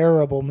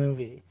terrible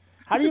movie.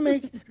 How do you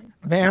make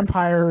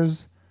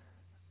vampires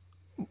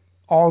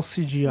all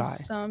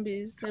CGI?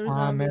 Zombies. They were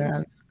zombies.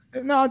 Man.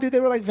 No, dude, they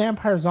were like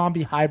vampire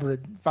zombie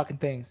hybrid fucking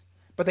things.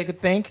 But they could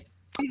think.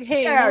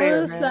 Hey,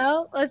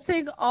 let's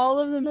take all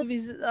of the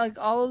movies, like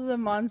all of the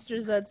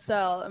monsters that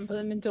sell, and put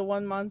them into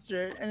one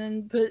monster, and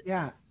then put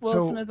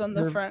Will Smith on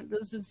the front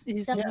because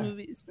he sells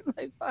movies.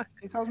 Like fuck,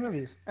 he sells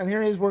movies, and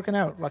here he's working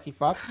out. Lucky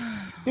fuck,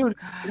 dude.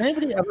 Did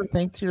anybody ever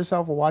think to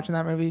yourself while watching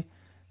that movie?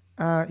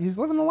 He's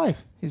living the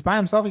life. He's by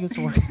himself. He gets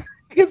to work.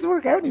 He gets to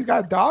work out. And he's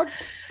got a dog.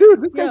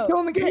 Dude, this guy's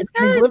killing the game.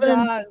 He's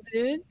living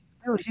dude.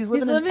 Dude, he's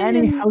living in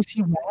any house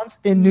he wants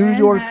in New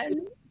York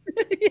City.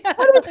 What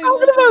are you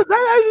talking about?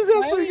 That actually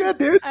sounds pretty good,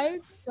 dude. I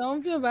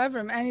don't feel bad for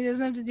him, and he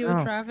doesn't have to deal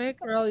with traffic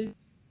or all these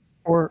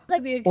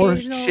like the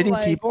occasional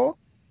shitting people,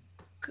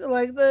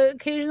 like the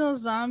occasional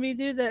zombie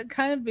dude that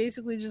kind of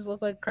basically just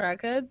look like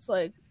crackheads.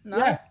 Like,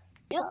 like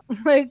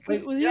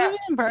was he even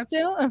in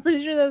Parkdale? I'm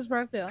pretty sure that was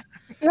Parkdale.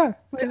 Yeah,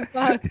 like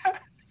fuck,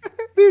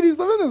 dude, he's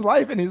living his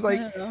life, and he's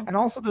like, and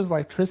also there's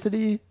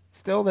electricity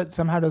still that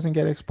somehow doesn't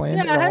get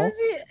explained. Yeah, how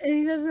does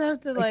he doesn't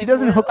have to like. He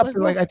doesn't hook up to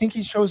like. I think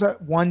he shows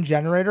up one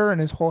generator, and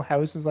his whole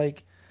house is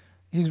like.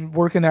 He's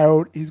working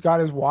out. He's got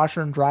his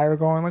washer and dryer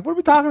going. Like, what are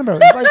we talking about?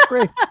 His life's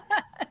great.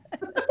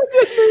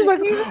 He's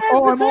like,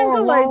 I'm all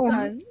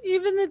alone.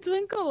 Even the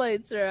twinkle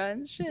lights are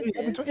on. Shit. He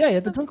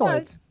had the twinkle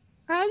lights.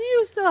 How do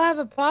you still have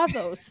a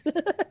pothos?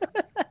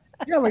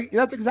 Yeah, like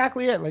that's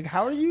exactly it. Like,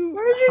 how are you?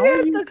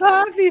 Where'd you get the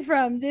coffee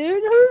from,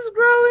 dude? Who's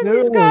growing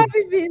these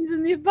coffee beans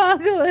in the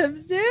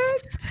apocalypse, dude?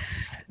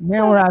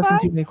 Now we're asking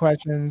too many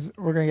questions.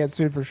 We're gonna get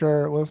sued for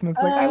sure. Will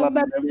Smith's like, I love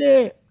that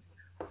movie.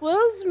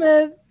 Will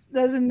Smith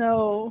doesn't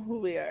know who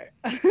we are.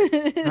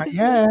 Not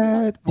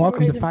yet.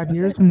 Welcome to 5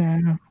 years from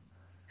now.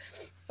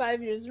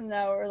 5 years from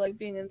now, we're like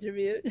being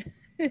interviewed.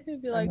 Be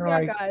like,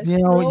 guys.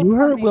 You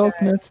hurt Will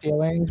Smith's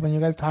feelings when you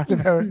guys talked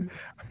about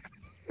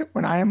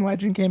when I Am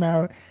Legend came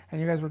out,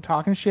 and you guys were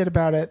talking shit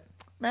about it.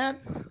 Man,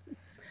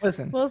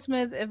 listen. Will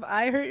Smith, if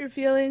I hurt your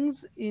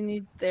feelings, you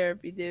need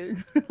therapy,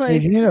 dude. Like,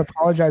 dude, you need to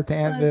apologize to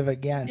Aunt Viv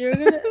again. You're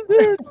gonna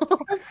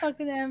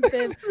fucking Aunt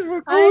Viv.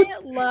 I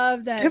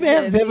loved Aunt Viv. Give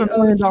Aunt Viv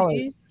 $1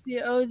 million.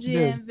 The OG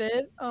Aunt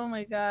Viv. Oh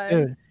my god.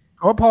 Dude,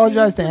 go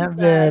apologize to Aunt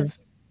Viv.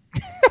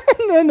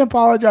 And then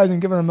apologize and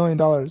give her $1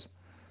 million.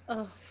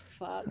 Oh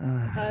fuck.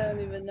 I don't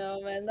even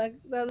know, man.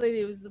 That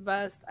lady was the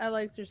best. I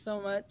liked her so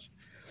much.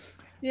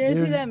 You ever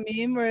see that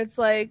meme where it's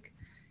like,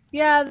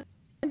 yeah,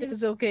 it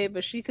was okay,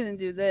 but she couldn't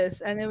do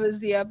this, and it was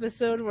the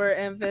episode where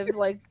Aunt Viv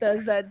like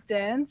does that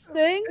dance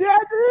thing. Yeah,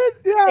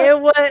 dude. Yeah. It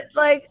was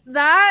like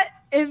that.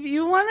 If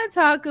you want to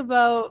talk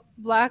about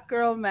black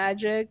girl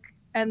magic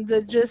and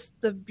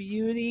the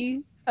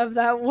beauty of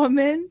that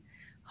woman,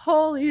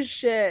 holy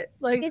shit!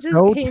 Like it just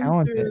so came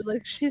talented. Through.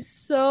 Like she's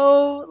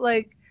so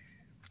like.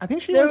 I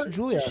think she went to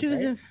Juilliard. She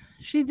was. Right?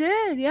 She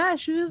did. Yeah,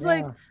 she was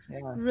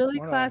really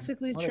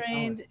classically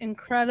trained,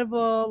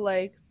 incredible,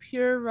 like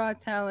pure raw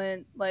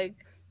talent, like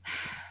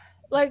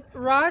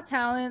raw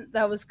talent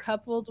that was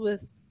coupled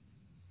with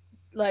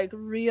like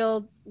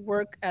real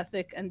work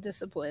ethic and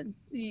discipline.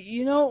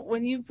 You know,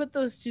 when you put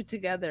those two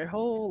together,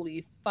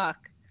 holy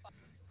fuck.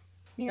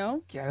 You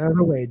know? Get out of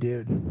the way,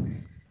 dude.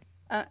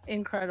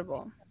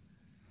 Incredible.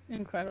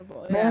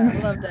 Yeah, I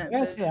love that.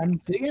 Yes, I'm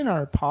digging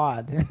our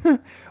pod.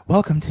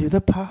 Welcome to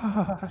the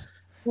pod.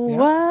 Yeah.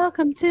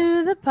 Welcome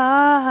to the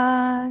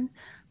pod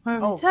where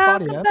we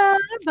talk about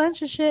a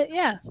bunch of shit.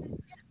 Yeah.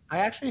 I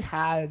actually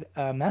had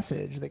a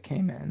message that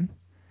came in.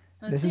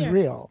 This is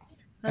real.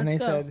 And they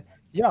said,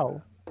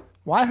 yo,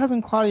 why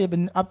hasn't Claudia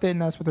been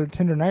updating us with her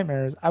Tinder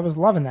nightmares? I was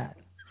loving that.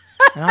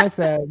 And I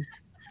said,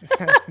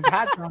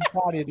 that's on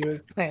Claudia to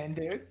explain,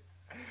 dude.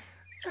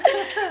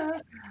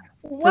 Wow.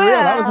 For real,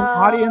 that was an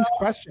audience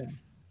question.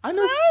 I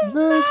miss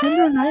the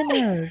Tinder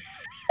nightmares.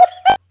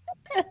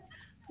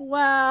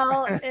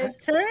 Well, it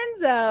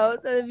turns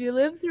out that if you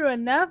live through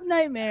enough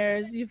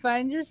nightmares, you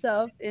find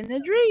yourself in a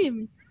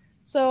dream.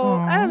 So,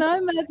 I don't know, I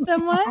met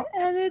someone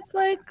and it's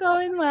like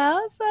going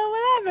well, so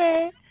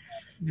whatever.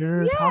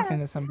 You're talking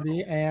to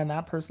somebody and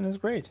that person is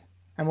great.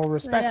 And we'll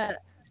respect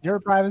your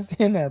privacy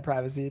and their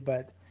privacy,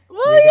 but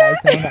you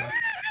guys sound nice.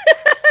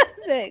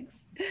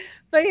 Thanks.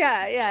 But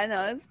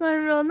no, it's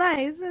going real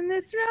nice and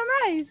it's real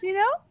nice, you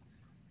know?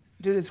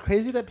 Dude, it's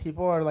crazy that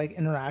people are like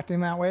interacting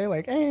that way.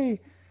 Like,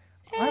 hey,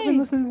 I've been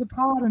listening to the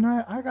pod and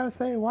I gotta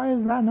say, why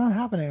is that not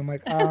happening? I'm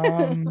like,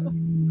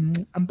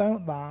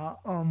 about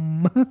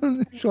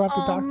that. She'll have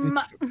to talk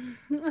to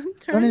you.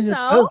 Turns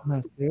out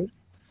business, dude.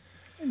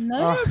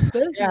 None of your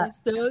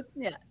business, dude.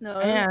 Yeah, no.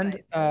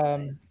 And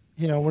nice.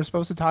 we're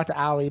supposed to talk to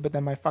Allie, but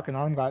then my fucking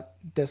arm got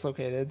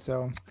dislocated,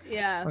 so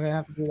Yeah, we're gonna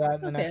have to do that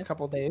in the next okay.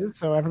 couple of days.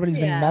 So everybody's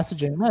been Yeah,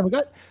 messaging. Man,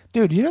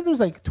 dude. You know, there's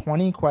like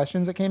 20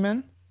 questions that came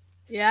in.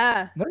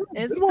 yeah. They're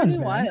It's good pretty ones,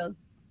 man. wild.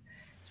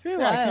 It's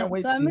pretty Yeah, I can't wild.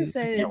 wait So I'm to. I can't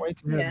excited. wait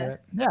to hear about Yeah,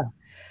 it.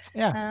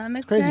 Yeah, yeah, I'm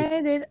it's crazy.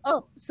 excited.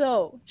 Oh,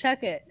 so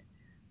check it.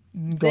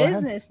 Go ahead.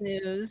 Business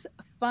news,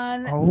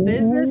 fun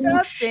business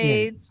Oh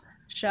shit! updates,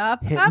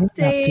 shop Hit me up,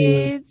 dude.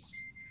 updates.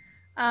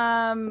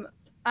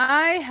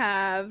 I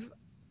have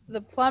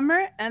the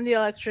plumber and the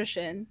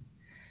electrician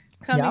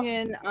coming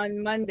Yep, in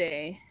on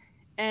Monday,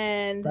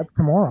 and that's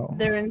tomorrow.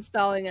 they're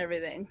installing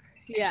everything.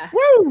 Yeah.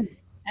 Woo!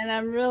 And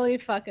I'm really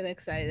fucking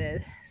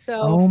excited.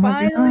 So Oh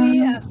my finally,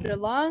 god! after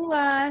long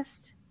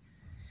last,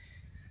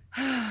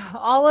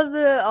 all of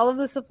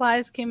the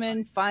supplies came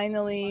in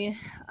finally.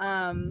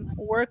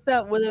 Work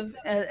that would have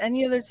at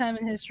any other time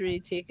in history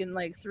taken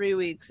like 3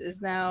 weeks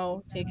is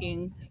now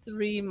taking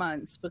 3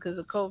 months because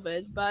of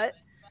COVID. But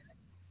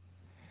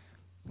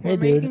Hey, we're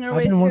dude, making our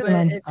way through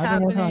it. It's I've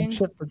been working on happening.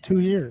 chip for 2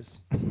 years.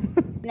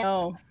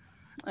 No,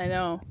 I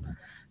know.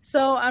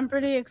 So I'm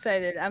pretty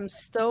excited. I'm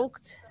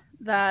stoked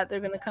that they're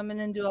gonna come in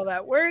and do all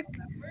that work,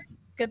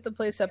 get the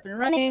place up and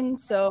running.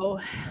 So,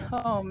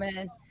 oh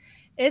man,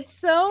 it's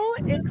so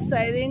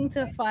exciting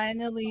to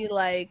finally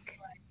like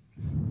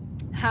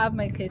have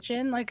my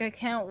kitchen. Like I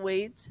can't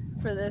wait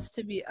for this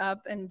to be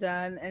up and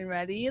done and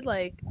ready.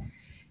 Like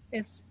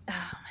it's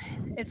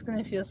it's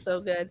gonna feel so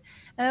good.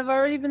 And I've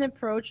already been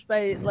approached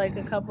by like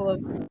a couple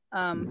of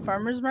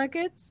farmers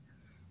markets,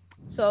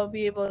 so I'll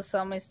be able to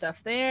sell my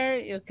stuff there.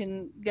 You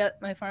can get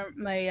my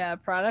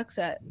products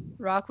at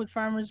Rockwood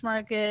Farmers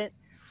Market,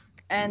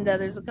 and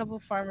there's a couple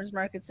of farmers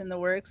markets in the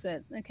works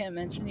that I can't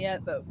mention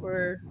yet, but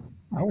we're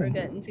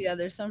getting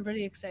together, so I'm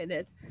pretty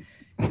excited.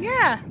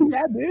 Yeah,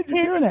 Yeah, dude,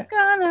 you're doing it. It's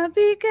gonna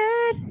be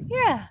good.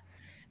 Yeah,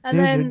 and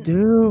Dude, then you're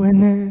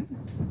doing it.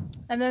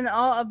 and then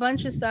a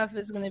bunch of stuff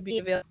is gonna be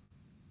available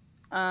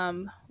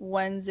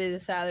Wednesday to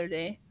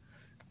Saturday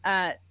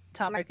at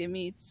Top Market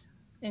Meats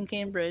in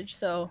Cambridge.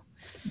 So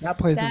That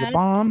place is a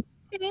bomb.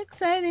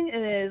 exciting.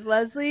 It is.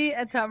 Leslie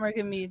at Top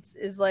Market Meats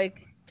is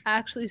like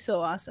actually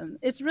so awesome.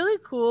 It's really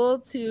cool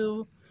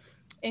to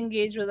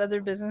engage with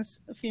other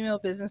female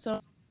business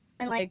owners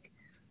and like,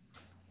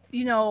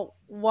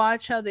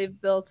 watch how they've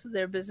built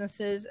their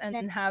businesses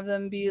and have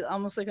them be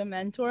almost like a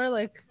mentor,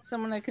 like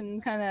someone that can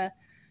kind of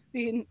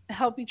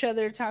help each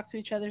other, talk to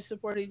each other,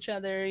 support each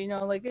other.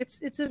 Like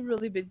it's a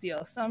really big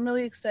deal. So I'm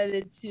really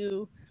excited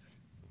to,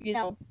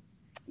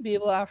 be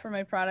able to offer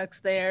my products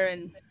there,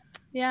 and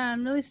yeah,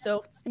 I'm really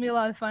stoked. It's gonna be a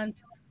lot of fun.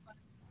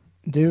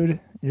 Dude,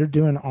 you're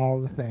doing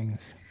all the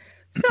things.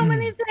 So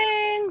many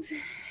things.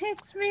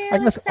 It's real I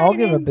guess exciting. I'll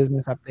give a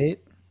business update.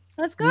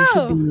 Let's go. We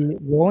should be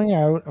rolling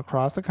out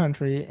across the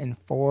country in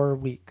 4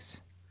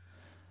 weeks.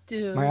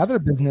 Dude, my other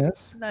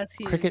business, that's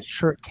huge. Cricket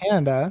Shirt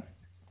Canada,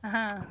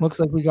 looks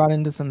like we got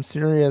into some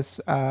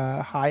serious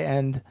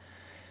high-end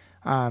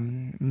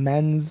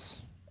men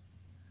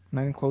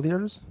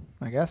clothiers,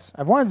 I guess.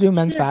 I've wanted to do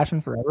men's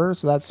fashion forever,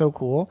 so that's so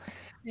cool.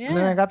 Yeah. And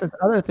then I got this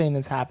other thing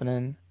that's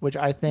happening, which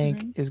I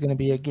think is going to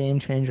be a game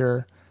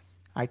changer.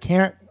 I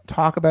can't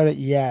talk about it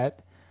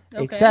yet,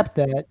 except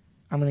that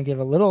I'm going to give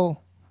a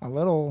little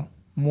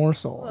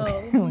morsel, a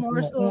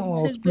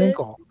little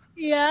sprinkle.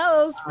 Yeah, a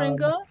little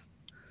sprinkle.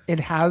 It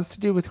has to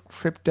do with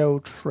crypto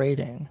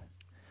trading.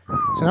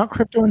 So not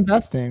crypto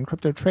investing,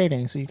 crypto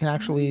trading. So you can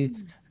actually,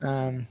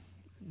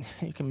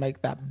 you can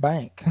make that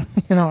bank.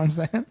 You know what I'm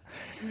saying?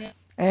 Yeah.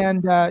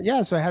 And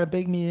so I had a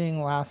big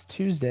meeting last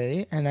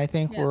Tuesday, and I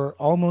think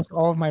almost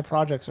all of my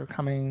projects are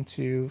coming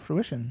to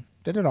fruition.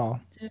 Did it all.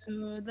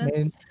 Dude,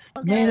 that's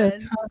made a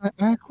ton of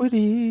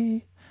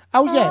equity.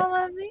 Oh yeah. All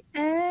of the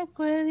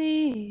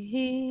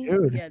equity.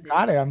 Dude,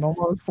 got it. I'm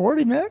almost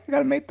 40, man. I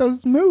gotta make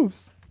those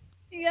moves.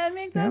 You gotta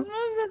make those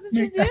moves. That's what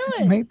you're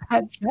doing. Make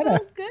that cheddar.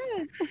 So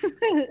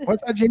good.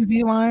 What's that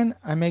Jay-Z line?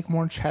 I make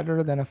more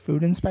cheddar than a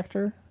food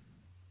inspector.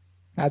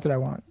 That's what I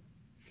want.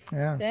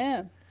 Yeah.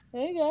 Damn.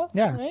 There you go.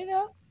 Yeah. There you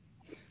go.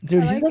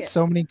 Dude, he's got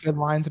so many good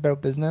lines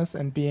about business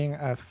and being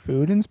a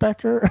food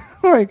inspector.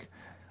 Like,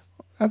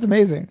 that's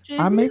amazing. Jay-Z's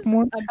I make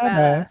more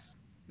cheddar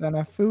than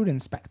a food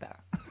inspector.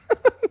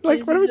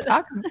 Like, Jay-Z's what are we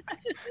talking about?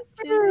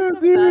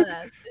 Dude.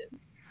 Badass, dude.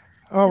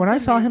 Oh, when I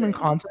saw him in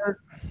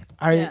concert,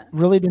 I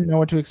really didn't know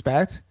what to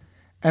expect.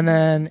 And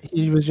then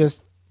he was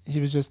just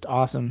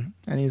awesome.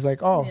 And he was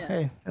like, oh,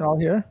 hey, you're all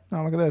here?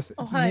 Now look at this.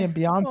 It's me and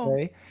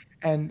Beyonce.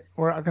 And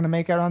we're going to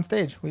make out on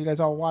stage. Will you guys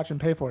all watch and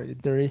pay for it, you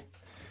dirty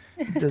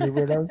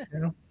weirdos,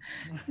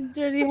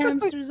 Dirty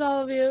hamsters,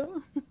 all of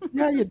you.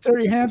 Yeah, you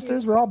dirty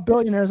hamsters. We're all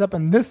billionaires up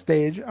on this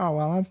stage. Oh,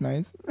 well, that's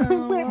nice.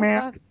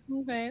 Okay.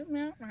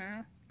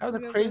 That was a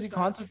crazy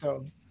concert,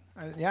 though.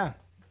 Yeah.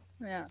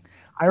 Yeah.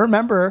 I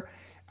remember,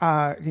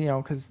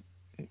 because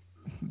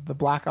the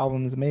Black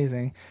album is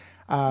amazing.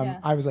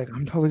 I was like,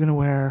 I'm totally going to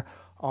wear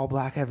all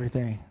black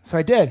everything. So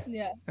I did.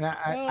 Yeah. And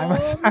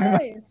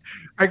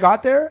I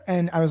got there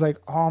and I was like,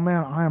 oh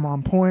man, I am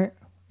on point.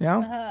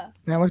 And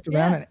I looked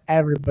around and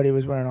everybody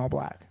was wearing all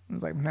black. I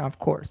was like, no, of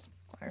course.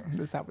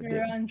 This is how we do.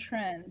 You're on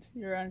trend.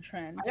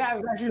 Yeah, I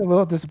was actually a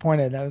little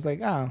disappointed. I was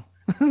like, oh,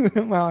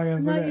 well, I guess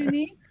I'm not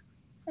unique.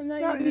 I'm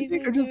not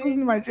unique. I just listen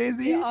to my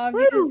Jay-Z. The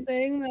obvious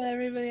thing that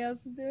everybody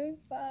else is doing.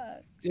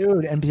 Fuck.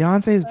 Dude, and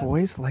Beyonce's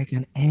voice like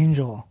an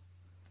angel.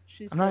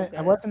 She's so good.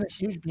 I wasn't a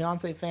huge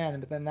Beyonce fan,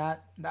 but then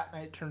that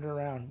night turned it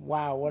around.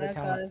 Wow, what a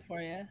talent! Got it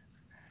for you.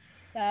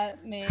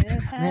 That made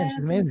it happen she's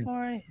amazing.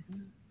 For you.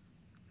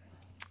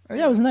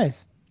 Yeah, it was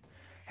nice.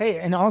 Hey,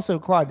 and also,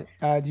 Claude,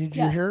 did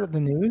you hear the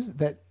news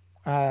that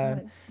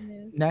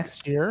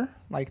next year,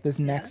 like this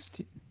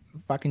next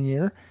fucking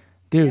year,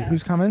 dude,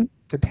 who's coming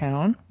to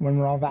town when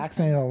we're all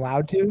vaccinated,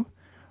 allowed to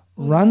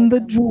run the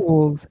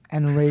Jewels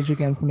and Rage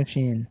Against the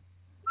Machine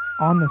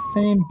on the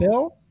same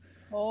bill?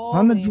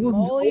 Run the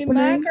Jewels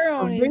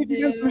macaronis, Rage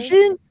Against the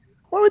Machine?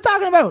 What are we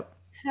talking about?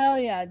 Hell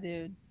yeah,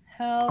 dude.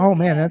 Oh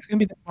man, that's gonna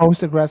be the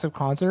most aggressive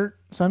concert.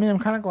 So I mean, I'm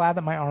kind of glad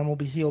that my arm will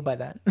be healed by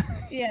then.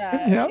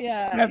 Yeah,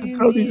 yeah. I have to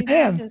throw these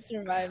hands to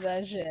survive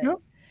that shit.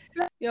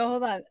 Yo,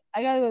 hold on.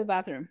 I gotta go to the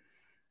bathroom.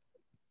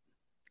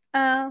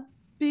 I'll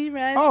be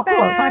right back. Oh,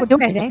 cool. It's not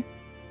doing anything.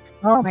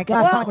 Oh my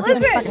God. Well,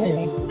 listen. What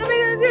am I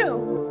gonna do?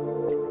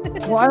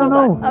 Well, I don't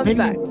know. I'll be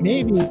back.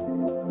 Maybe.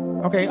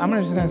 Okay, I'm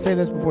just gonna say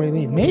this before you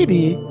leave.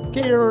 Maybe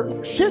get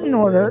your shit in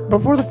order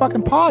before the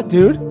fucking pod,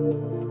 dude.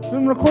 We've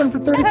been recording for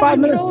 35 minutes. I have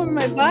control over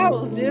my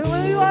bowels, dude.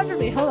 What do you want from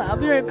me? Hold on, I'll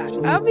be right back.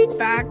 I'll be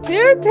back,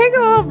 dude. Take a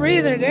little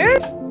breather,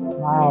 dude.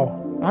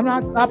 Wow. I'm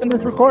not stopping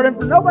this recording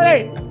for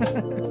nobody.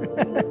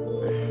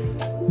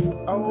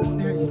 Oh,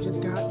 now you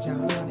just got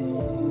Johnny.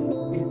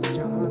 It's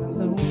John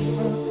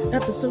Alone,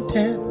 episode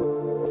 10.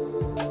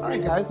 All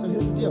right, guys, so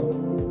here's the deal.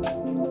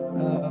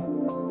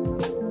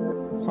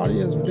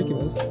 Claudia is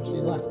ridiculous. She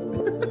left. Oh,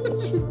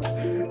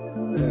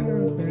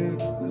 man.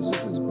 There's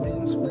just this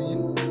green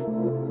screen.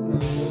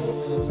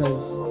 And it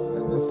says,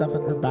 the stuff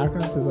in her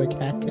background says, like,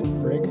 cat kid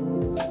frig.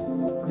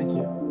 Thank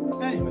you.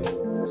 Anyway,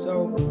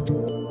 so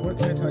what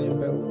can I tell you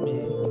about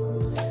me?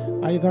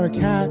 I got a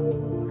cat.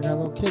 I got a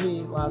little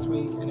kitty last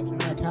week. And if you're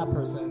not a cat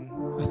person,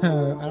 I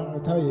don't know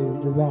what to tell you.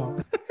 You're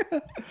wrong.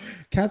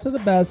 Cats are the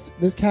best.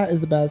 This cat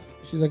is the best.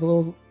 She's like a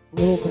little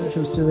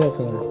miniature serial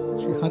killer.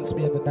 She hunts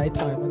me in the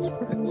nighttime. It's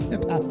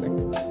fantastic.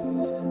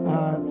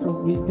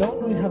 So we don't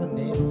really have a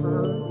name for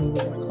her. We were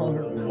going to call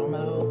her Mau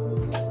Mau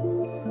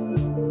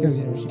because,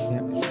 you know, she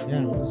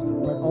meows.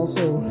 But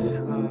also, it's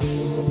going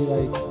to be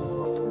like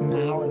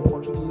Mau in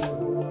Portuguese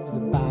is a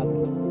bad,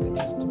 it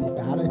means to be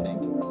bad, I think.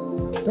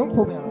 Don't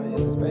quote me on any of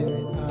this, but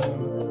anyway.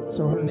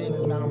 So her name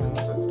is Mau Mau,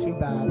 so it's two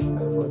bads,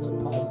 therefore it's a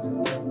positive.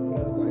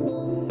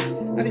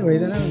 Anyway,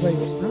 then I was like,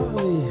 she's not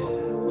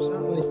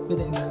really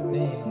fitting that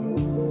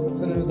name.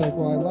 So then I was like,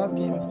 well, I love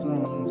Game of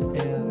Thrones,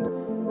 and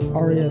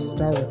Arya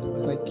Stark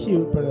was like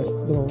cute, but a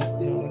little,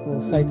 you know, like a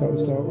little psycho.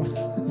 So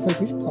it's like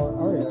we should call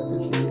her Arya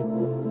because she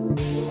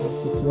wants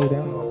to throw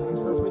down all the time.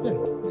 So that's what we did.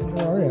 And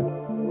her Arya.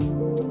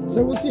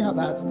 So we'll see how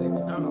that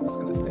sticks. I don't know if it's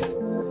gonna stick.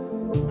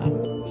 I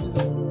don't know. She's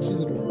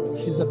adorable.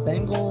 She's a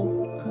Bengal.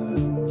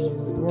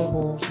 She's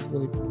adorable. She's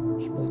really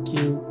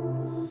cute.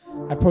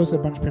 I posted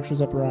a bunch of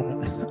pictures up around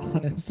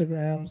on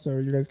Instagram, so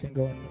you guys can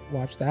go and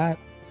watch that.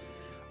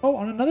 Oh,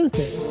 on another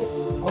thing,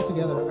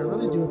 altogether, I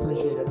really do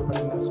appreciate everybody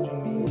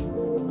messaging me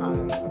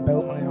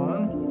about my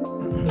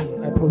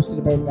arm. I posted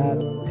about that,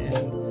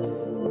 and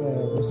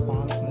the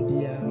response and the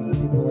DMs, and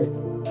people like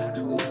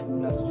actually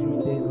messaging me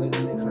days later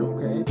to make sure I'm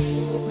okay.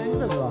 Man, you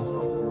guys are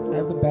awesome. I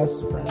have the best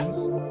friends,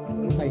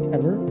 like,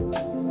 ever.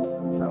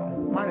 So,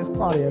 minus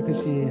Claudia, because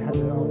she had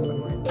to all of a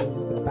sudden like go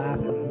use the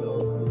bathroom in the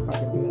middle of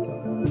fucking doing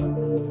something.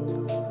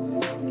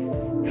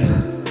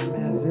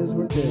 Man, it is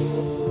what it is.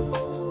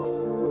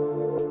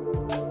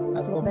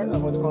 That's a little bit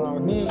of what's going on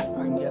with me.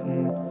 I'm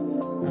getting a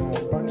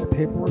bunch of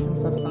paperwork and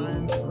stuff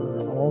signed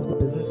for all of the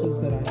businesses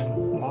that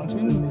I'm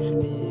launching. They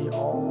should be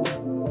all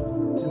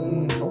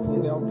doing,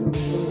 hopefully they all do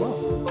really well.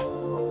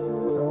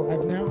 So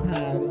I've now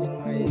had, in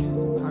my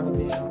time of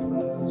being an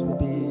entrepreneur, this will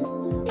be,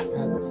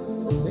 I've had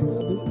 6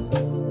 businesses.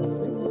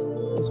 6.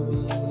 This will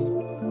be,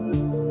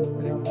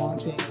 and I'm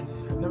launching,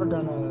 I've never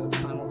done a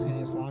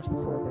simultaneous launch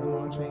before, but I'm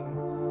launching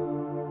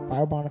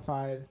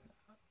BioBonafide,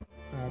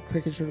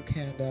 Cricket Shirt of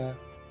Canada,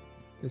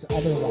 this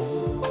other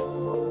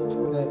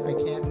one that I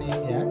can't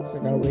name yet because I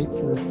gotta wait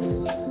for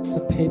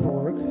some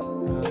paperwork,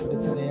 but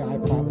it's an AI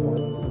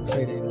platform for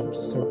trading, which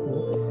is so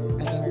cool.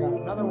 And then I got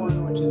another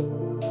one which is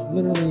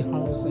literally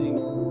harnessing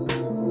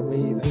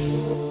wave energy,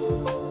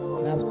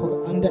 and that's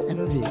called Unda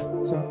Energy.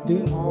 So I'm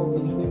doing all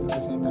of these things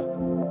at the same time.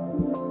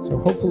 So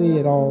hopefully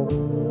they all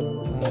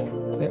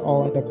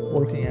end up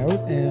working out,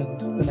 and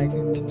then I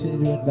can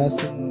continue to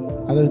invest in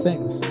other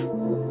things.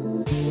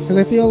 Because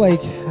I feel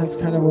like that's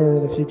kind of where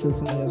the future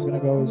for me is going to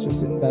go, is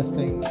just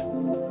investing,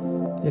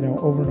 you know,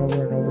 over and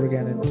over and over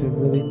again into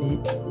really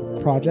neat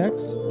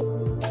projects.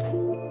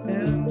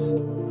 And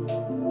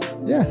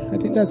yeah, I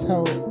think that's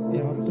how,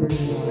 you know, I'm 39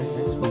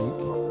 next week,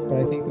 but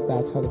I think that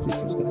that's how the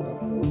future is going to go.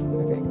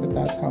 I think that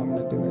that's how I'm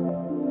going to do it.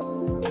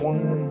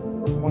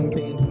 One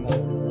thing into another,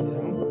 you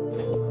know.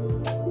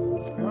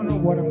 I don't know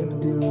what I'm going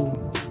to do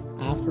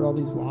after all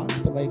these launches,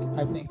 but like,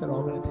 I think they're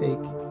all going to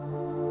take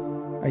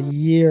a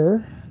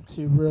year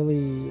to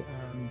really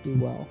do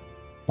well.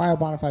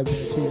 BioBonify is a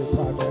 2-year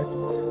project.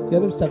 The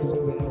other stuff is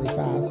moving really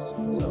fast,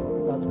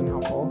 so that's been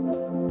helpful.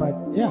 But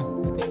yeah,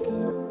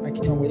 I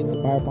can't wait for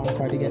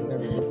BioBonify to get in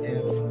everybody's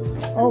hands.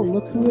 Oh,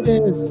 look who it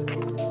is!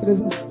 It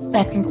is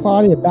fucking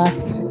Claudia back.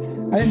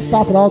 I didn't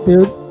stop it all,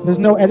 dude. There's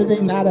no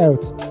editing that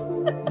out.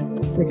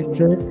 Freaking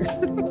jerk.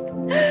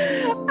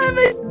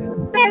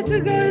 I had to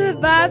go to the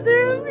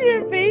bathroom.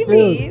 Your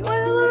baby. Dude,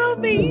 what a little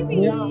baby.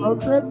 You on a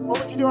road trip?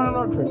 What would you do on a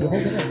road trip? You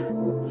hold it in.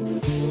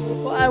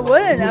 Well, I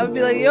wouldn't. I would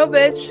be like, yo,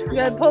 bitch, you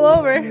gotta pull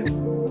over.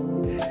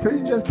 Because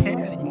you just can't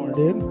anymore,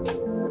 dude.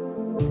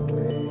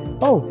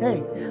 Oh,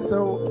 hey.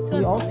 So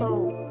we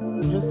also,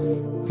 just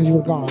because you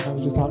were gone, I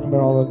was just talking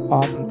about all the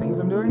awesome things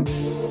I'm doing.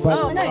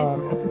 But nice.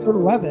 Episode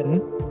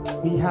 11,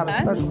 we have a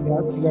special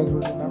guest. You guys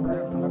would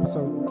remember him from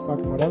episode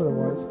fucking whatever it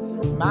was.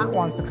 Matt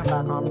wants to come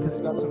back on because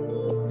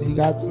he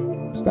got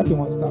some stuff he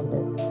wants to talk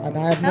about. And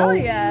I have no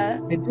idea,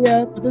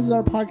 but this is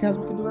our podcast.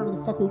 We can do whatever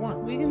the fuck we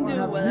want. We can do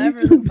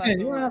whatever the fuck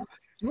we want.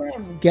 You want to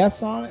have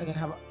guests on and then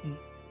have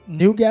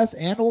new guests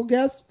and old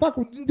guests? Fuck,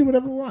 we can do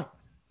whatever we want.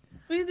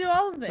 We can do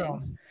all the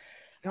things.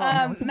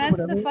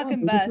 Matt's the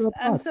fucking best.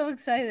 I'm so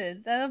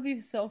excited. That'll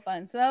be so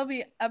fun. So that'll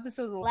be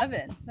episode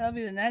 11. That'll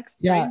be the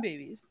next Brain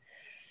Babies.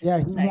 Yeah,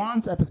 he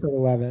wants episode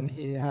 11.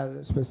 He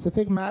had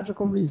specific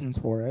magical reasons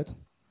for it.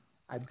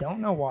 I don't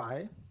know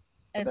why.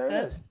 But there it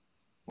is.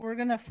 We're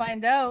going to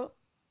find out.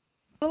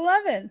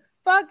 11.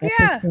 Fuck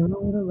yeah.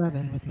 Episode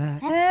 11 with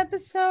Matt.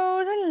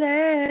 Episode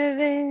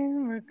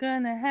 11. We're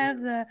going to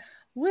have the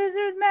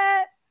Wizard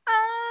Matt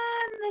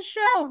on the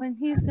show. And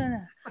he's going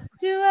to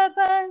do a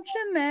bunch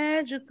of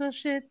magical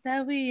shit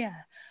that we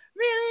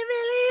really,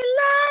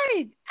 really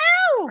like.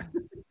 Ow!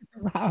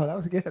 Wow, that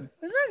was good.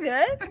 Was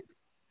that good?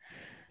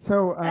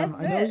 So I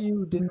know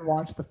you didn't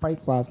watch the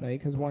fights last night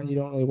because 1, you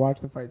don't really watch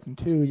the fights, and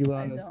 2, you were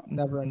on this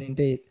never-ending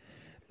date.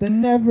 The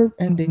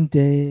never-ending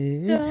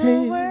date.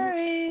 Don't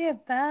worry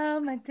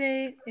about my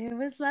date. It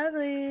was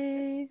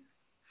lovely.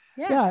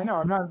 Yeah, I know.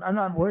 I'm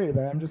not worried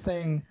about it. I'm just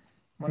saying,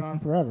 went on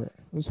forever.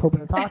 I was hoping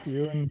to talk to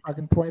you, and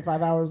fucking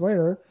 25 hours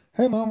later,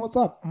 hey mom, what's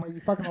up? I'm like,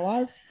 you fucking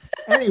alive?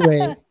 Anyway,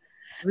 the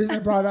reason I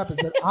brought it up is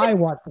that I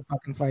watched the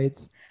fucking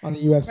fights on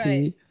the UFC.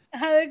 Right.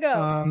 How'd it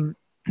go?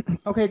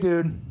 Okay,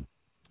 dude.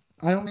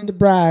 I don't mean to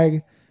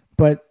brag,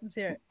 but let's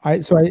hear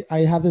it.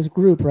 I have this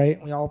group,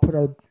 right? We all put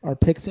our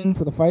picks in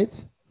for the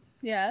fights.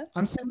 Yeah.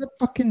 I'm sitting at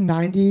fucking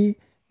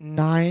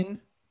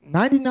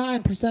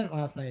 99%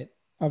 last night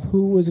of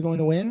who was going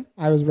to win.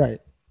 I was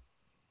right.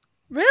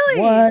 Really?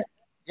 What?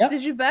 Yep.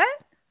 Did you bet?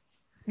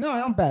 No,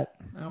 I don't bet.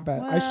 Wow,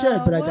 I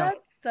should, but I don't.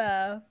 What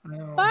the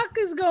fuck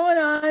is going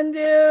on,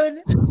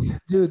 dude?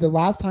 Dude, the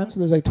last time, so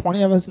there's like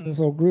 20 of us in this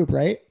little group,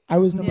 right? I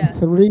was number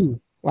 3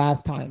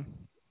 last time.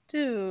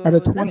 Dude,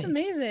 that's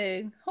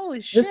amazing. Holy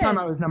shit. This time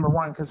I was number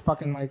 1 because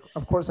fucking like,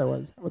 of course I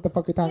was. What the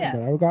fuck are you talking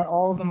about? I got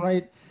all of them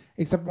right,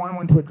 except one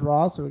went to a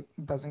draw, so it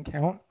doesn't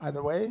count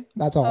either way.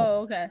 That's all.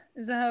 Oh, okay.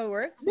 Is that how it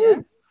works? Yeah.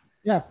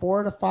 Yeah,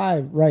 4 to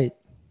 5, right.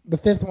 The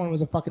 5th one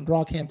was a fucking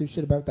draw. Can't do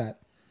shit about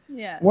that.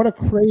 Yeah. What a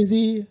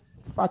crazy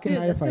fucking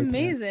night of fights. That's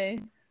amazing.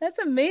 Man. That's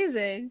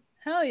amazing.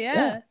 Hell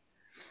yeah.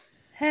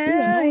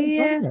 Hell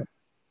yeah.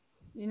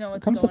 You know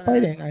what's going on. When it comes to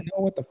fighting, I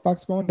know what the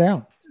fuck's going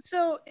down.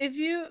 So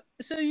you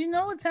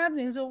know what's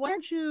happening. So why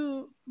don't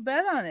you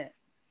bet on it?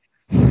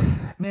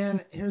 Man,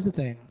 here's the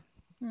thing.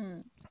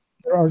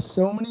 There are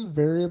so many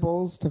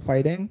variables to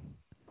fighting.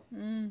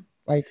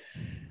 Like,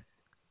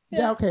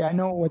 okay, I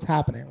know what's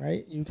happening,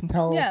 right? You can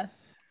tell. Yeah.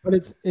 But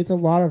it's a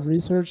lot of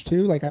research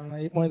too. Like I'm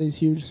like one of these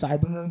huge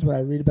cyber nerds where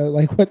I read about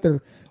like what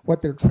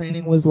their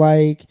training was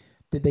like.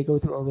 Did they go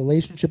through a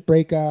relationship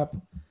breakup?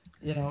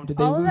 You know, did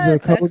they lose their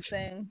coach?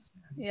 Things.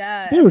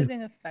 Yeah, dude,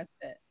 everything affects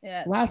it.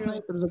 Yeah. Last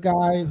night there was a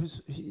guy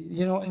who's,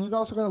 you know, and you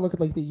also got to look at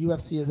like the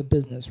UFC as a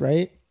business,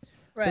 right?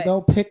 Right. So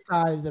they'll pick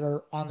guys that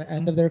are on the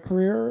end of their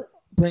career,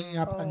 bringing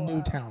up a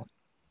new talent.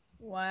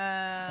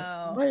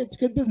 Wow. Right, it's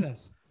good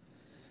business.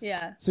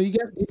 Yeah. So you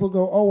get people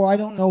go, oh well, I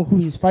don't know who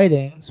he's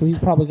fighting, so he's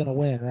probably gonna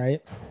win, right?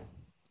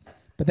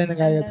 But then the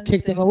guy gets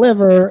kicked in the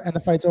liver, and the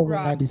fight's over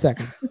in 90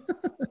 seconds.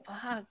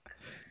 Fuck.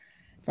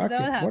 Fuck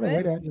it. What a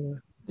way to end it.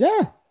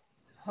 Yeah.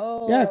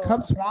 Oh. Yeah,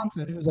 Cub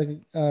Swanson, who's like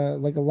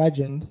a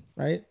legend,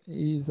 right?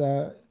 He's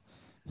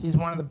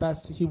one of the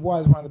best. He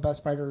was one of the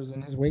best fighters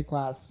in his weight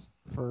class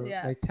for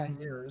like 10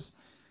 years.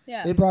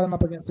 Yeah. They brought him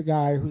up against a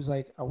guy who's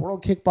like a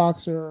world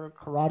kickboxer,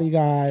 karate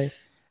guy,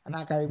 and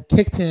that guy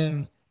kicked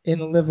him in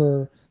the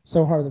liver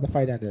so hard that the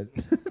fight ended.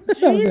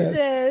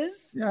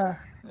 Jesus. Yeah.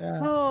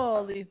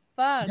 Holy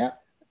fuck. Yeah.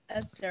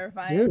 That's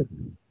terrifying. Dude.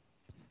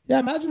 Yeah,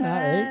 imagine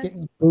that, right?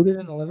 Getting booted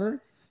in the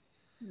liver.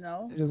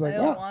 No. You're just like, I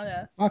don't want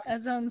to.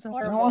 That sounds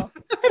horrible.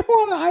 I don't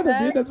want to either,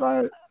 dude. That's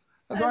why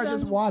I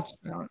just watched.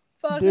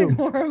 Fucking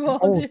horrible,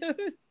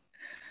 dude.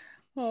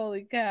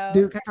 Holy cow.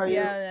 Dude, can I tell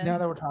you, now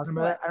that we're talking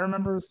about it, I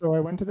remember, so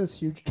I went to this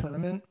huge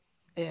tournament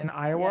in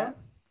Iowa.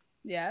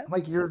 Yeah.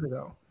 Like years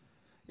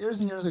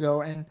and years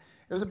ago. And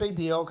it was a big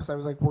deal because I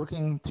was like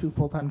working 2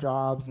 full-time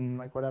jobs and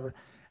like whatever.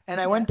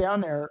 And I went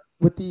down there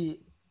with the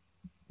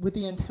with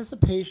the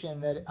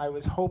anticipation that I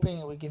was hoping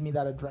it would give me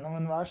that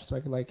adrenaline rush so I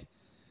could like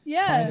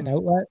find an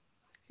outlet.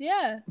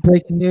 Yeah.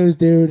 Breaking news,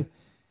 dude.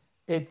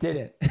 It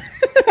didn't.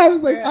 I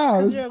was like,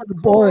 oh, this is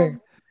fucking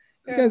boring.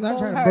 This guy's not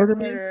trying to murder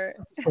me.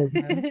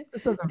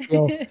 This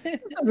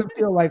doesn't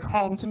feel like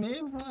home to me. I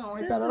don't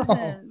like that at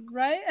all.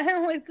 Right? I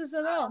don't like this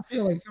at all. I don't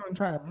feel like someone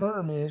trying to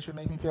murder me. It should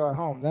make me feel at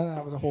home. Then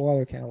that was a whole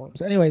other can of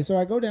worms. Anyway, so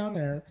I go down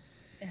there.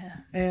 Yeah.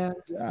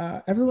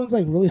 And everyone's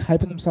like really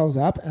hyping themselves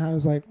up, and I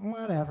was like,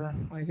 whatever.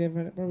 Like,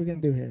 what are we gonna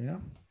do here? You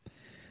know.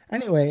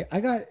 Anyway, I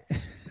got.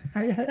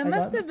 That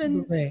must have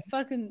been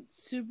fucking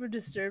super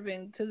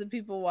disturbing to the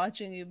people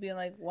watching you, being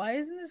like, "Why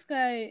isn't this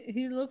guy?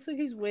 He looks like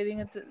he's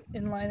waiting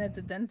in line at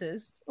the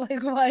dentist.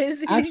 Like, why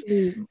is he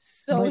actually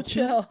so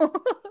chill?"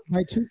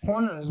 My two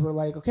corners were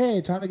like, "Okay,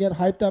 time to get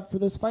hyped up for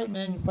this fight,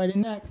 man. You're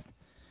fighting next."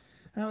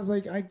 And I was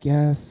like, I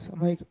guess.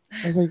 I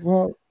was like,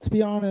 well, to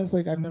be honest,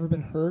 like I've never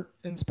been hurt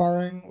in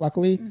sparring,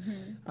 luckily.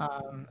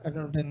 Mm-hmm. I've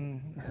never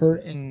been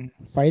hurt in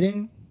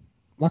fighting,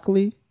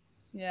 luckily.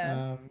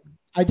 Yeah.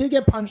 I did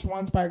get punched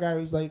once by a guy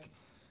who's like,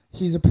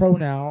 he's a pro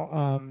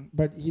now,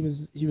 but he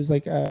was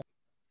like a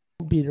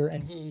beater,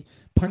 and he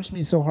punched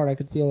me so hard I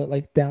could feel it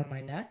like down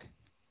my neck.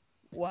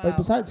 Wow. But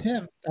besides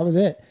him, that was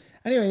it.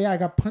 Anyway, yeah, I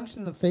got punched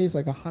in the face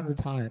like 100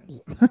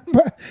 times.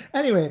 But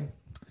anyway,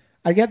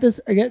 I get to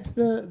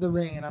the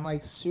ring, and I'm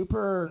like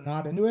super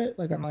not into it.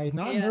 Like I'm like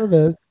not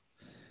nervous,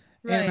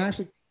 and I'm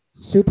actually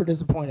super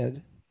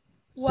disappointed.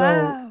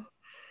 Wow. So,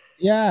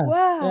 yeah, it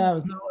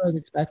was not what I was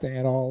expecting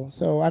at all.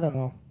 So I don't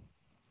know.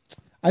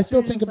 I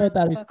still think about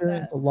that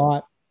experience a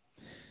lot.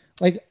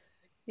 Like,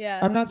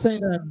 I'm not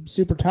saying that I'm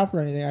super tough or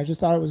anything. I just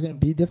thought it was going to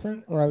be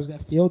different, or I was going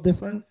to feel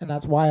different, and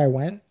that's why I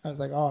went. I was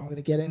like, oh, I'm going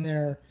to get in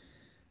there.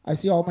 I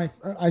saw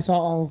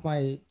all of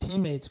my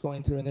teammates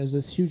going through, and there's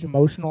this huge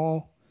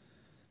emotional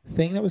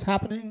thing that was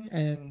happening,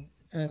 and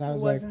I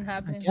was wasn't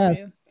happening for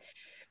you.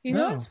 You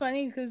know, it's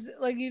funny because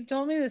like you've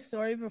told me this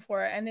story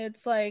before, and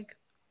it's like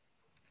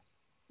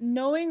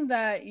knowing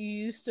that you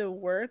used to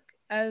work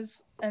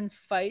and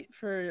fight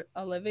for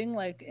a living,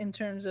 like in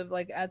terms of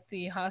like at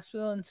the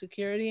hospital and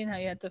security, and how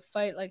you had to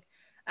fight like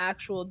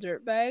actual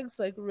dirtbags,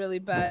 like really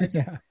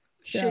bad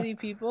shitty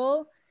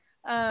people.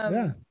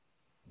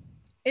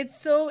 It's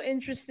so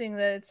interesting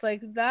that it's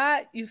like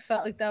that you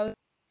felt like that was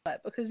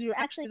because you were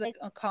actually like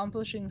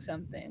accomplishing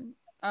something.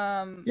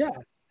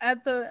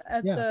 At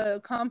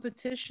the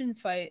competition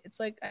fight, it's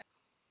like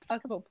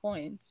talk about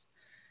points.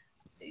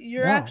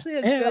 You're actually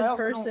a good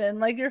person.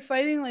 Like you're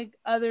fighting like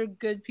other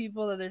good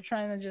people that they're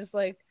trying to just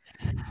like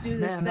do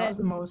this thing. That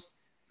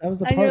was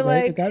the and part, you're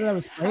right? Like, the guy that I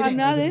was fighting, I'm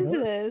not into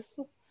this.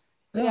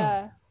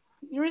 Yeah.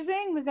 You were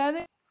saying the guy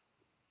that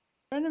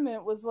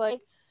tournament was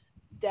like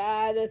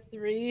dad of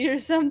 3 or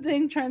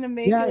something, trying to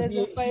make it as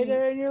a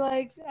fighter, and you're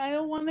like, I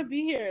don't want to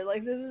be here.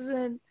 Like this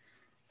isn't.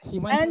 He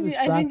went and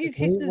I think you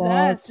kicked his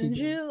ass, didn't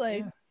you?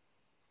 Like.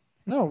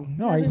 No,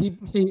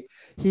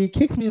 he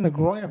kicked me in the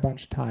groin a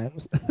bunch of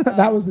times.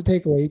 That was the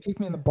takeaway. He kicked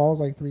me in the balls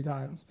like 3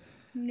 times.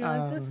 You're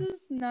like, this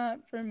is not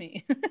for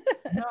me.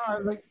 No, I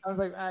was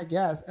like, I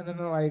guess. And then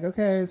they're like,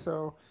 okay,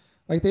 so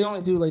like they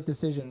only do like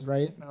decisions,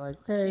 right? And they're like,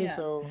 okay,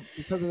 so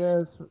because of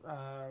this,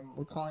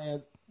 we're calling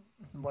it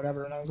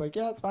whatever. And I was like,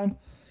 yeah, it's fine.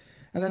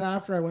 And then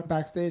after I went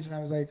backstage, and I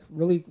was like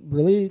really,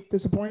 really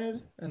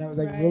disappointed, and I was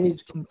like really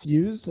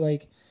confused.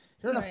 Like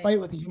you're in a fight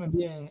with a human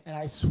being, and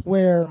I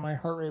swear my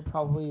heart rate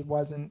probably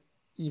wasn't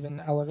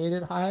even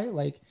elevated high.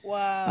 Like,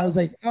 wow, I was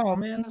like, oh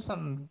man, there's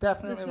something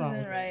definitely wrong. This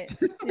isn't right.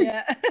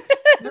 Yeah.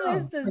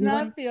 This does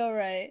not feel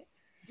right.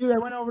 Dude, I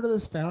went over to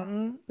this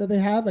fountain that they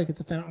had. Like,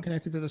 it's a fountain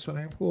connected to the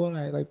swimming pool, and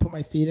I like put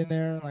my feet in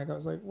there, and like I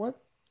was like, what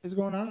is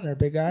going on in there,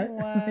 big guy?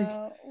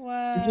 Wow.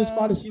 Wow. You just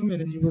fought a human,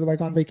 and you were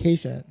like on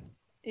vacation.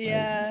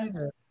 Yeah.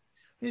 Like,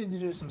 you need to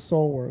do some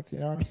soul work, you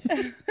know what I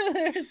mean?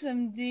 There's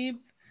some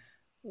deep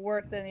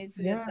work that needs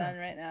to get done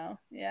right now.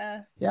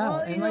 Yeah. Yeah, well,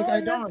 and like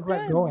I don't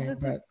regret going.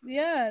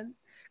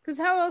 Because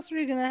how else were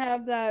you gonna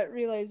have that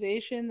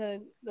realization,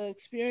 the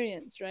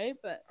experience, right?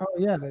 But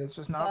that it's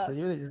just not for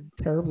you. That you're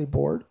terribly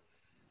bored.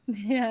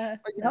 Yeah.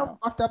 Like, how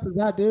fucked up is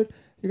that, dude?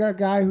 You got a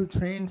guy who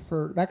trained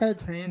for that guy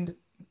trained.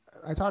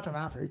 I talked to him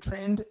after. He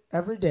trained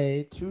every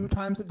day, 2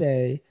 times a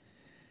day,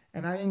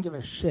 and I didn't give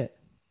a shit.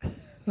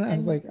 I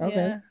was like,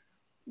 okay.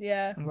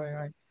 Yeah. I'm like,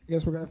 I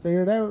guess we're gonna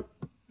figure it out.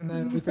 And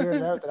then we figured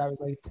it out that I was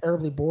like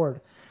terribly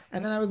bored.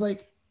 And then I was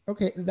like,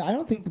 okay, I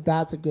don't think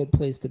that's a good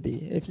place to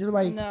be. If you're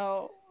like,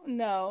 no.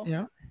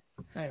 Yeah.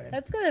 Anyway,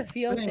 that's gonna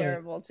feel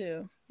terrible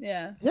too.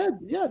 Yeah. Yeah,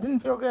 it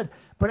didn't feel good.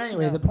 But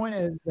anyway, the point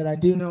is that I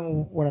do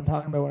know what I'm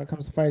talking about when it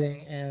comes to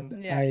fighting,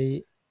 and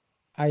I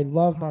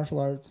love martial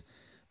arts.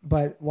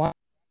 But why?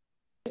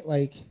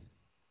 Like,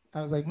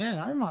 I was like, man,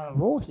 I'm on a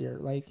roll here.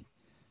 Like,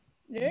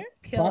 you're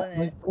killing it.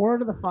 Like 4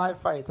 to the 5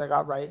 fights I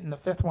got right, and the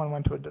 5th one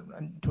went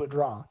to a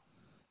draw.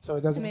 So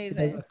it doesn't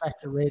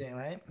affect your rating,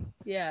 right?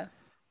 Yeah.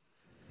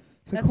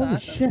 It's like, holy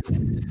shit.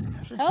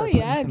 Hell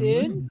yeah,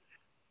 dude.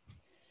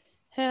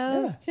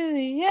 Hells to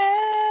the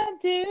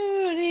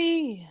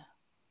duty.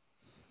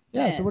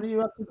 Yeah, so what are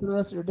you up to for the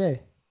rest of your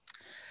day?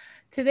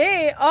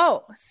 Today,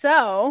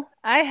 so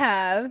I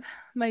have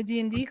my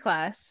D&D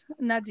class,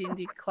 not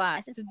D&D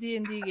class, it's a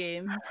D&D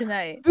game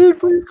tonight. Dude,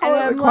 please call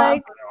and it I'm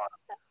like,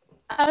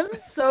 I'm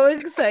so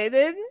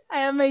excited. I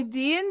have my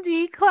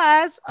D&D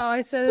class. Oh,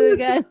 I said it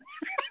again.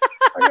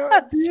 I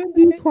got a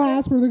D&D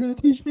class where they're going to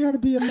teach me how to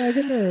be a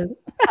mega nerd.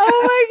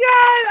 Oh my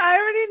god, I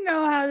already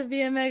know how to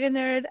be a mega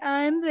nerd.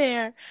 I'm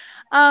there.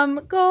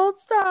 Gold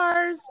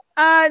stars.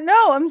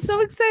 No, I'm so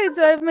excited.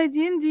 So I have my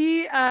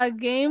D&D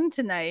game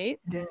tonight.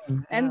 Yeah.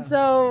 And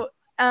so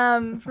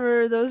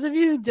for those of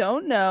you who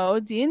don't know,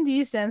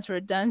 D&D stands for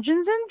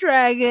Dungeons and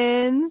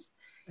Dragons.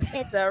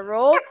 It's a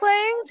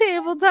role-playing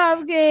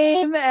tabletop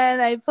game,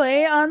 and I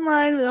play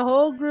online with a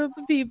whole group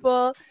of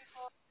people.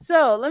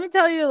 So let me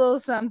tell you a little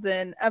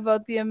something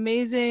about the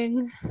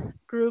amazing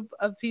group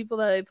of people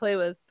that I play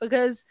with.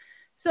 Because,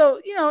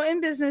 so, you know, in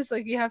business,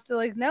 like, you have to,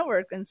 like,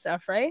 network and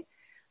stuff, right?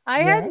 I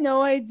had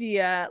no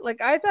idea.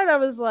 Like, I thought I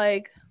was,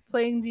 like,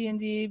 playing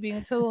D&D, being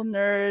a total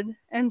nerd,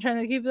 and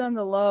trying to keep it on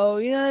the low.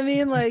 You know what I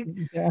mean? Like,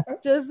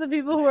 just the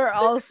people who are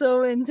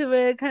also into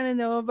it kind of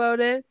know about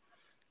it.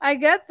 I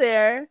get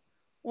there.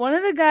 One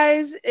of the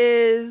guys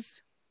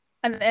is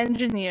an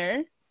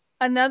engineer.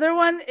 Another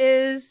one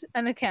is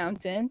an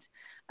accountant.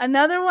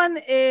 Another one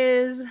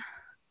is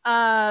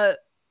a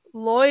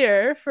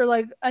lawyer for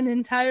like an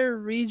entire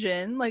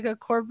region, like a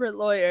corporate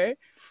lawyer.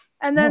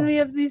 And then we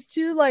have these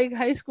two like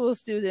high school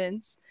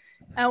students,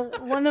 and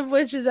one of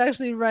which is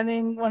actually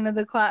running one of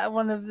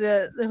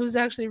the who's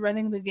actually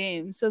running the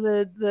game. So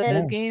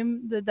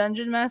the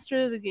dungeon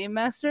master, the game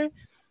master,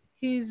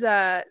 he's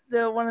the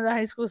one of the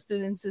high school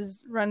students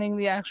is running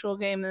the actual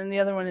game, and then the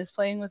other one is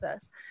playing with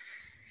us.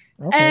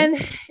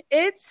 And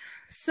it's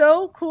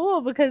so cool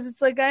because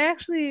it's like I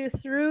actually,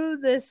 through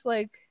this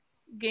like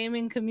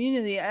gaming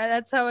community,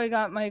 that's how I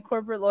got my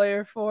corporate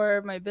lawyer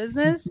for my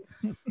business.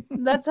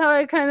 That's how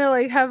I kind of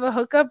like have a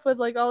hookup with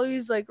like all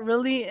these like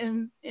really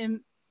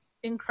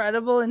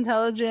incredible,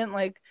 intelligent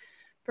like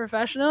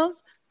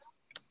professionals.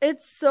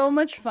 It's so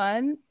much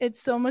fun. It's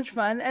so much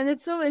fun, and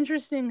it's so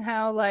interesting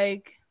how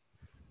like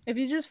if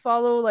you just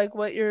follow like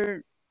what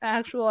your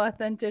actual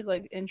authentic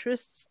like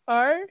interests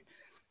are,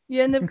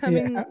 you end up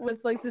coming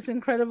with like this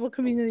incredible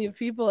community of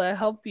people that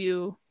help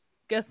you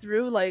get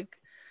through like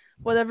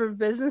whatever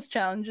business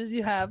challenges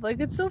you have. Like,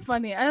 it's so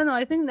funny. I don't know.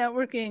 I think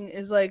networking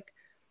is like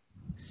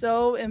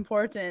so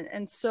important,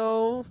 and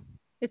so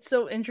it's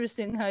so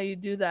interesting how you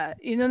do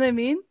that. You know what I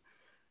mean?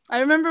 I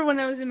remember when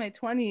I was in my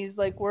 20s,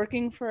 like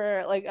working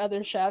for like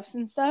other chefs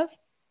and stuff,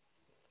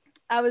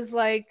 I was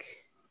like,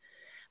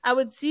 I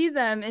would see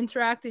them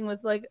interacting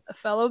with like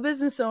fellow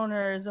business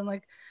owners and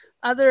like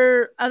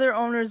other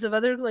owners of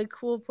other like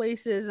cool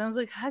places, and I was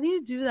like, how do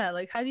you do that?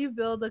 Like, how do you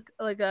build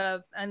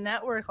a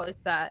network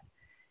like that?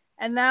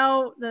 And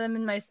now that I'm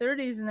in my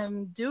 30s and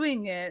I'm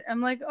doing it,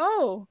 I'm like,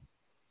 oh,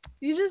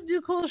 you just do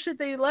cool shit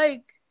that you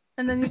like,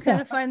 and then you kind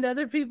of find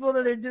other people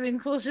that are doing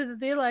cool shit that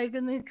they like,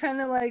 and they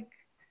kind of like,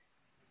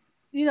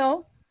 you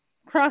know,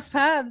 cross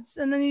paths,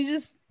 and then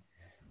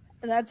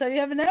that's how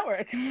you have a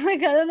network.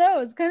 Like, I don't know,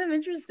 it's kind of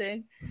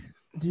interesting.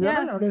 Do you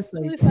ever notice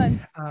like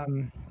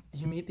really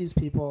you meet these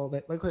people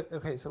that like,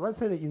 okay, so let's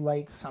say that you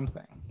like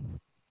something.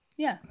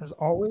 Yeah. There's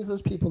always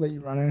those people that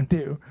you run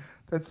into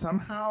that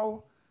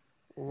somehow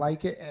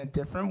like it in a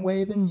different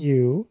way than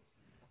you,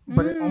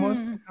 but it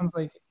almost becomes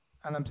like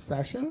an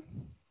obsession.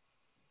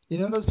 You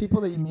know those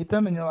people that you meet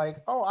them and you're like,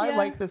 oh, I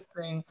like this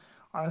thing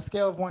on a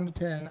scale of 1 to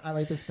 10. I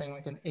like this thing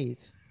like an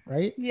 8,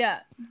 right? Yeah.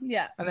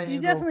 And then you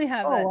definitely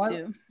have that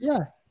too.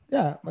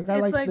 Yeah. Like I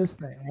like this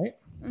thing, right?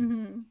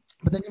 Mm-hmm.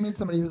 But then you meet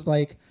somebody who's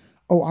like,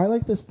 oh, I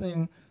like this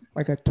thing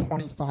like a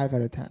 25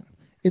 out of 10.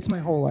 It's my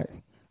whole life.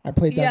 I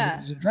played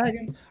Dungeons and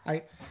Dragons.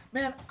 I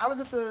was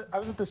at the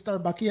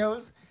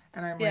Starbuckios,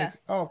 and I'm like,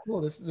 oh,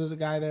 cool. There's a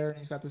guy there, and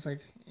he's got this like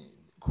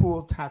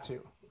cool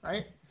tattoo,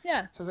 right?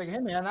 Yeah. So I was like, hey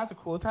man, that's a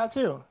cool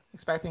tattoo.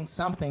 Expecting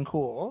something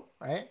cool,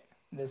 right?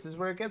 This is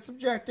where it gets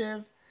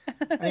subjective.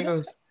 And he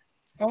goes,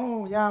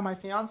 oh yeah, my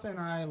fiance and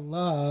I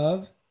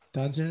love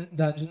Dungeons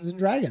and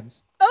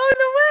Dragons. Oh,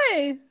 no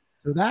way.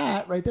 So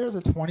that right there is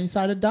a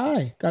 20-sided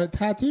die. Got it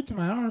tattooed to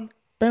my arm.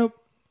 Boom.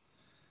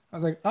 I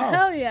was like, oh.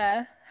 Hell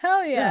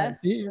yeah.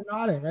 See, you're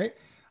nodding, right?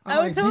 I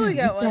would totally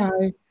get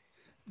one.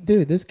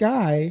 This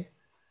guy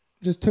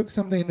just took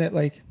something that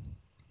like,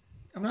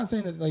 I'm not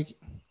saying that like,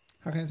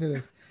 how can I say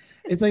this?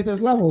 It's like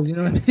there's levels, you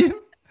know what I mean?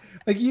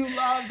 Like you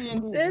love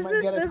D&D. This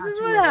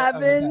is what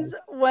happens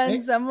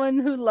when someone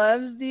who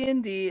loves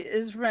D&D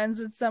is friends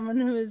with someone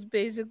who is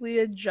basically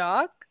a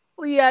jock.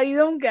 Yeah, you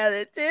don't get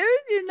it, dude.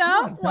 You're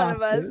not one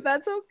of us. Dude.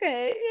 That's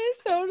okay. You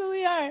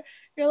totally are.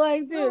 You're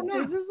like, dude,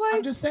 this is like,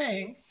 I'm just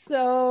saying,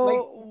 so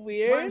like,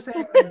 weird. What I'm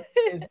saying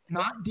is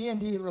not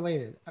D&D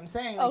related. I'm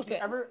saying, like, you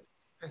ever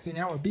see,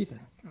 now we're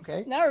beefing,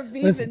 okay? Now we're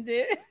beefing,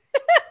 dude.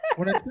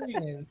 What I'm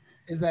saying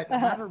is that no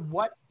matter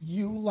what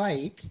you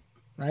like,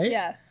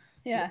 right?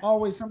 Yeah.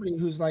 Always somebody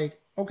who's like,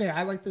 okay,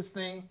 I like this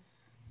thing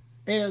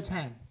 8 out of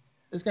 10.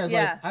 This guy's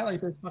like, I like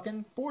this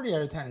fucking 40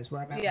 out of 10 is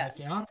where I'm at my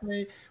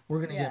fiance. We're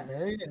going to get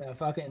married in a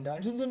fucking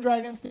Dungeons and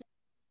Dragons thing.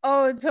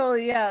 Oh,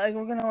 totally. Yeah. Like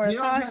we're going to wear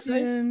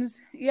costumes.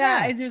 Yeah,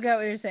 I do get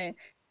what you're saying.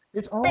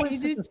 It's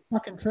always such a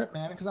fucking trip,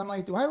 man. Because I'm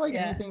like, do I like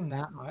anything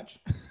that much?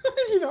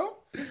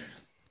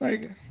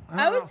 Like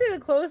I would say the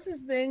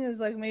closest thing is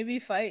like maybe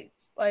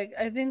fights. Like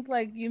I think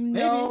like the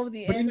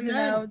ins and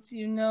outs.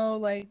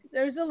 Like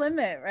there's a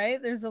limit,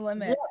 right? There's a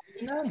limit.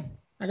 Yeah,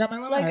 I got my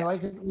limit. Like, I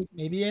like it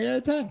maybe 8 out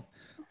of 10.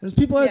 There's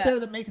people out there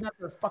that make that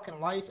their fucking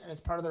life and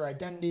it's part of their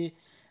identity,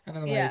 and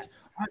they're like,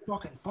 I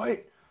fucking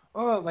fight.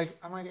 Oh, like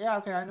I'm like, yeah,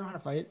 okay, I know how to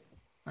fight.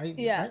 Right?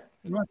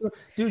 You want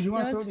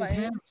to throw these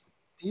hands?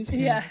 These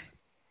hands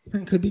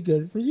could be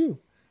good for you.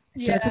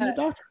 Check with your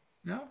doctor.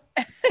 No.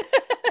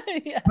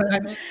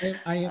 But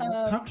I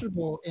am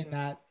comfortable in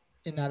that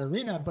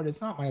arena, but it's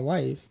not my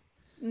life.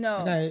 No.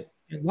 And I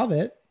love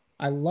it.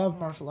 I love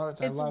martial arts.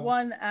 It's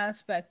one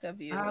aspect of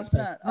you. It's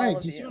not all of you.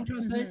 Do you see what I'm trying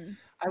to say?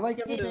 I like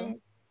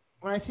everything.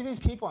 When I see these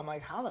people, I'm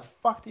like, how the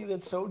fuck do you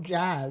get so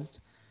jazzed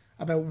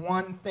about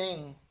one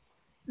thing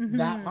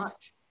that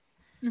much?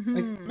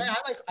 Like, man,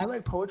 I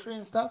like poetry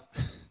and stuff.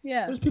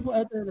 Yeah. There's people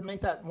out there that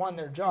make that, one,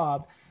 their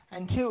job,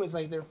 and two, is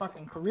like their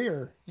fucking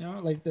career.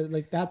 Like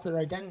that's their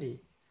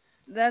identity.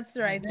 That's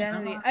their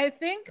identity. I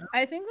think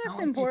that's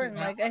important.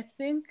 Like I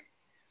think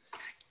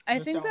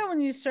that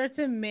when you start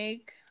to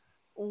make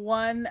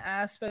one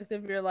aspect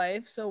of your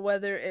life, so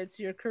whether it's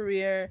your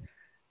career,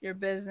 your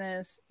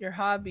business, your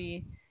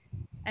hobby,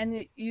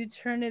 and you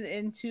turn it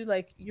into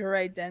like your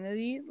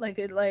identity, like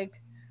it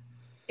like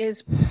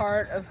is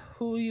part of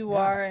who you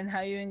are and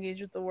how you engage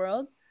with the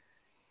world,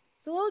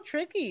 it's a little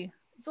tricky.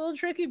 It's a little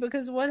tricky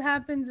because what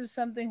happens if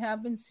something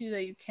happens to you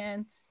that you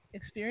can't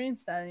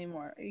experience that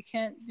anymore? You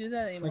can't do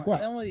that anymore. Like what?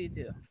 Then what do you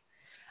do?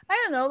 I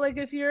don't know. Like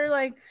if you're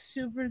like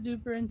super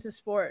duper into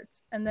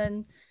sports and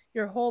then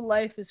your whole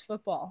life is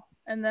football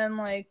and then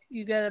like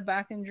you get a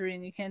back injury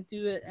and you can't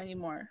do it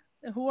anymore.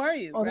 Who are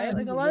you? Right?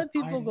 Like a lot of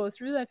people go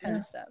through that kind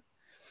of stuff.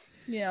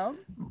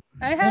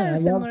 I had a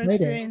similar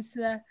experience to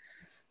that.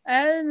 I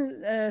had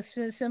a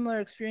similar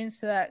experience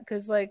to that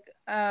because like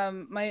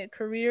my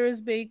career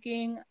is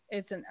baking.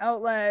 It's an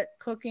outlet.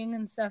 Cooking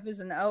and stuff is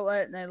an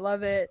outlet and I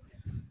love it.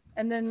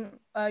 And then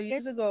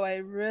years ago, I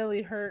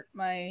really hurt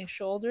my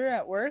shoulder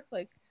at work,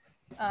 like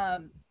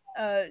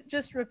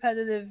just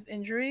repetitive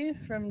injury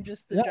from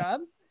just the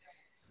job.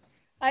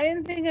 I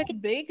didn't think I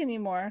could bake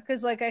anymore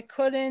because like I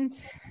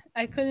couldn't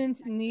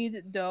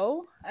knead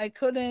dough. I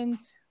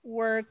couldn't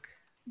work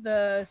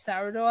the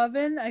sourdough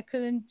oven. I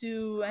couldn't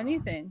do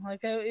anything.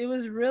 Like it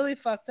was really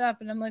fucked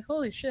up. And I'm like,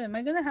 holy shit, am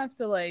I going to have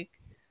to like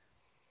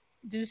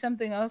do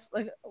something else?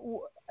 Like,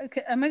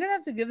 am I going to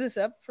have to give this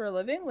up for a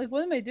living? Like,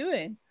 what am I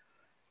doing?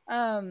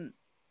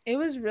 It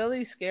was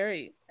really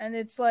scary. And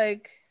it's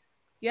like,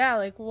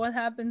 like what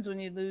happens when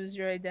you lose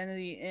your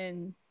identity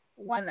in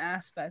one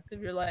aspect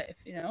of your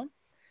life,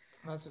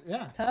 It's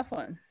a tough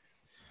one.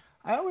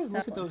 I always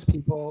look at those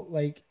people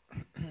like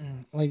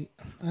I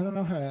don't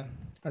know how to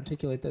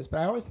articulate this, but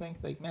I always think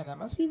like, man, that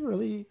must be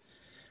really,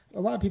 a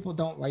lot of people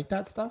don't like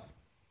that stuff.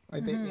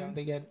 Like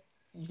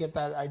you get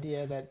that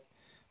idea that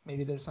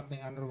maybe there's something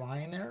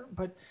underlying there,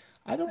 but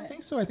I don't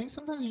think so. I think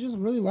sometimes you just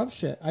really love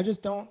shit. I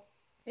just don't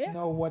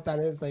know what that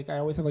is. Like I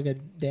always have like a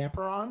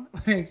damper on.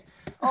 Like,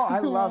 oh, I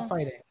love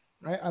fighting,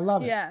 right? I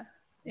love it. Yeah.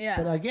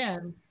 But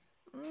again,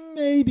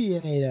 maybe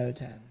an 8 out of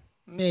 10.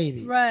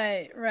 Maybe.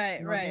 Right.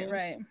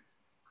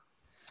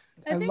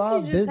 I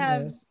love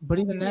business, but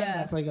even then,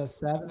 that's like a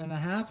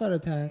 7.5 out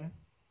of 10.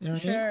 You know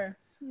what I mean? Sure.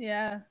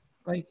 Yeah.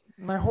 Like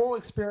my whole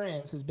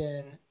experience has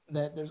been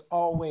that there's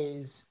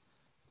always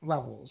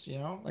levels,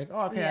 Like,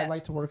 oh, okay, I'd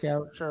like to work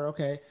out. Sure,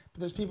 okay.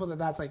 But there's people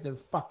that's like their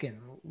fucking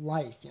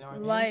life, you know what I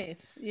mean?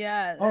 Life,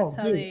 yeah. That's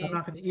I'm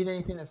not going to eat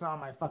anything that's not on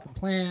my fucking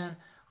plan.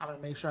 I'm going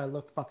to make sure I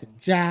look fucking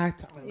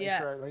jacked. I'm going to make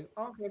sure I like,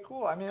 okay,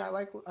 cool. I mean, I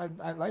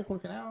like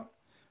working out.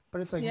 But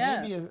it's like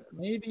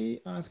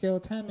maybe on a scale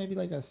of 10, maybe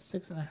like a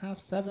 6.5,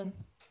 7.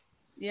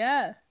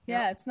 Yeah.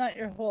 It's not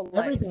your whole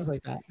life. Everything's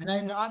like that, and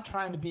I'm not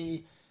trying to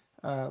be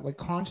like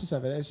conscious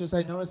of it. It's just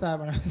I noticed that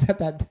when I was at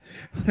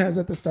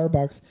the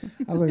Starbucks,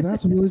 I was like,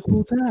 "That's a really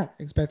cool tat,"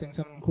 expecting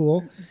something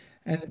cool,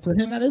 and for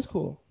him that is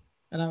cool.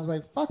 And I was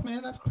like, "Fuck,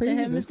 man, that's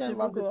crazy." This guy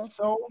loved it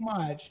so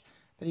much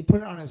that he put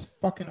it on his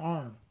fucking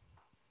arm,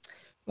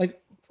 like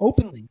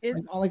openly,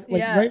 like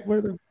right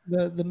where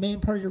the main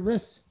part of your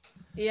wrist.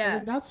 Yeah,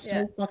 like, that's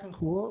so fucking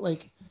cool.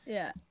 Like,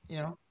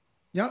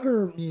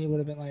 younger me would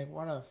have been like,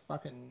 "What a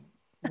fucking,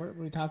 what are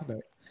we talking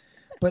about?"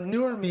 But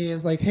newer me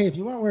is like, "Hey, if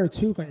you want to wear a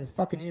toque on your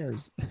fucking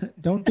ears,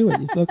 don't do it.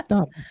 You look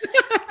dumb."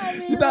 I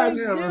mean, you thought I was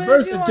gonna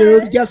reverse it,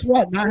 dude. Guess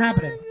what? Not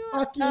happening.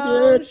 Fuck you, dude.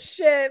 Oh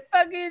shit!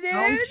 Fuck you, dude.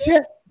 Oh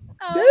shit,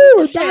 dude.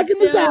 We're back in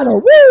the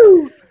saddle.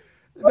 Woo!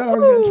 Then I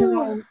was gonna turn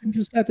all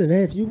introspective.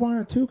 Hey, if you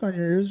want a toque on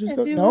your ears, just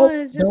go.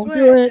 Nope, don't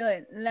do it.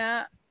 Like,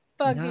 nah,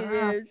 fuck you,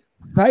 dude.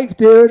 Psych,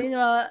 dude.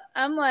 Meanwhile,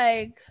 I'm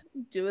like,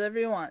 do whatever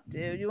you want,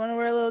 dude. You want to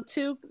wear a little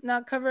toque,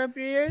 not cover up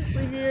your ears,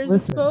 leave your ears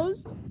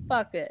exposed?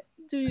 Fuck it.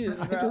 Do you,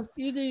 bro?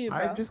 You do you, bro.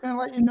 I'm just gonna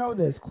let you know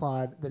this,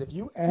 Claude, that if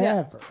you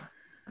ever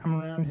come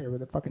around here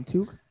with a fucking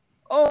toque,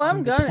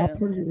 I'm gonna. Top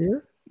part of your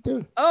ear,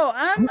 dude. Oh,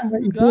 I'm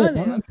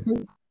gonna.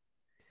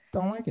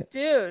 Don't like it,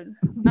 dude.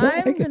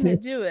 I'm gonna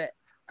do it.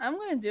 I'm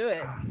gonna do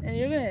it, and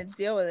you're gonna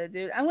deal with it,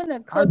 dude. I'm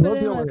gonna clip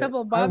it in with a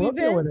couple of bobby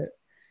pins.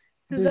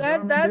 Because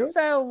that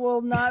style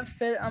will not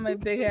fit on my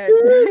big head.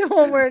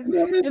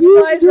 It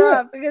flies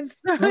off. It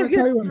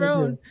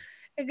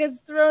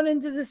gets thrown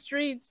into the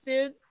streets,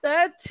 dude.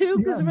 That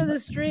toque is for the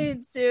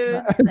streets,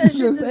 dude. That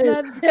shit does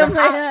not stay on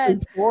my head.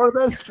 It's for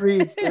the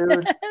streets, dude.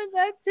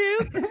 That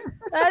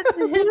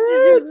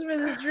hipster toque's for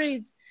the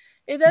streets.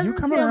 It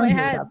doesn't stay on my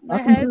head.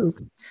 My head's...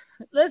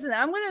 Listen,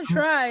 I'm going to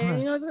try. And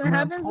you know what's going to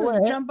happen? It's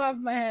going to jump off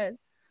my head.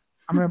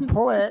 I'm going to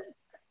pull it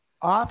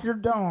off your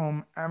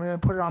dome. I'm going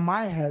to put it on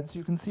my head so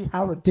you can see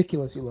how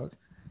ridiculous you look.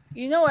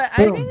 You know what?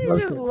 I think you're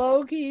just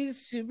low-key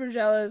super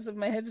jealous of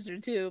my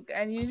hipster toque,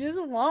 and you just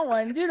want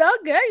one. Dude,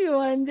 I'll get you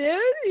one, dude.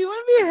 You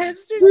want to be a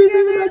hipster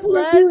together? Let's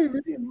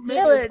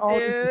do it,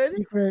 dude. A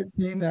secret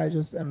thing that I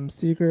just am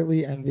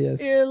secretly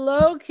envious. You're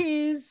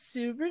low-key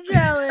super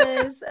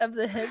jealous of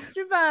the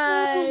hipster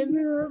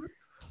vibe.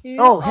 You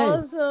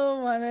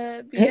also want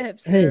to be a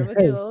hipster with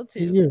your little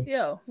toque.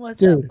 Yo,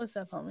 what's up? What's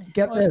up, homie?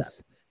 Get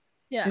this.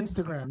 Yeah.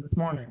 Instagram this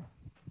morning.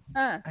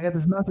 I got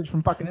this message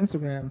from fucking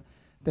Instagram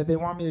that they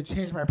want me to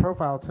change my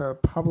profile to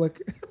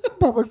public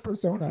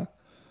persona.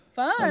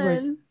 Fun. I was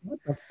like, what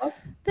the fuck?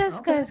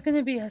 This guy's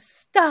gonna be a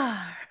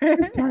star.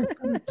 This guy's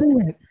gonna do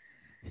it.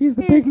 He's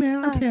the big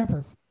man on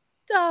campus.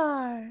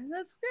 Star.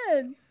 That's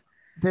good.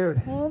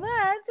 Dude. Well,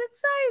 that's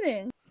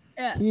exciting.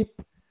 Yeah.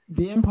 Keep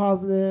being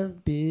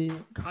positive, be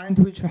kind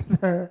to each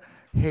other.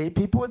 Hate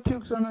people with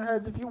toques on their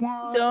heads if you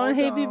want. Don't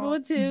hate people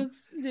with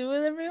toques. Do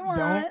whatever you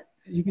want.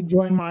 You can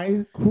join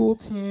my cool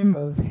team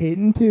of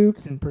hating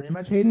toques and pretty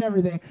much hating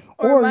everything.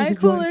 Or my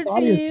cooler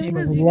team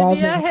because you can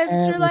be a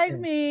hipster like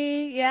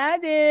me. Yeah,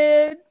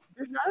 dude.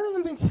 I don't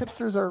even think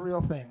hipsters are a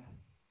real thing.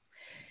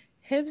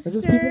 Hipsters They're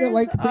just people that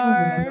like things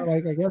and they're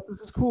like, I guess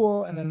this is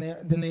cool. And then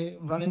they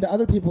run into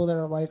other people that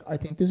are like, I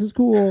think this is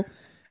cool.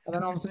 And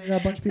then all of a sudden you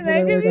got a bunch of people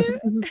that are like, I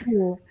think this is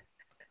cool.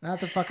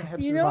 That's a fucking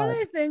hipster. You know what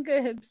I think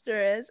a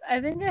hipster is? I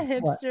think a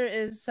hipster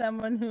is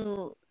someone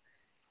who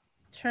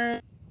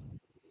turns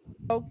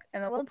broke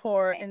and a little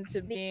poor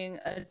into being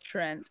a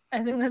trend.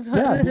 I think that's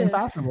what it is.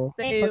 Fashionable.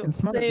 They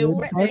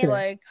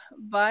like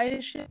buy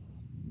shit.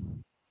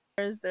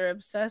 They're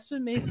obsessed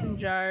with mason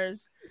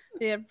jars.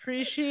 They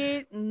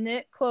appreciate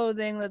knit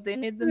clothing that they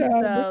made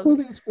themselves.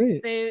 Clothing's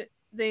great.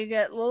 They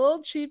get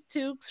little cheap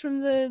toques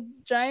from the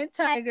giant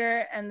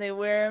tiger and they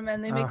wear them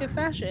and they make it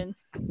fashion.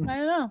 I don't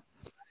know.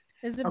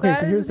 Is it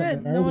bad? Is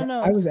it good? No one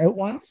knows. I was out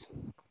once.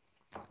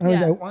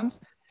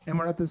 And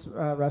we're at this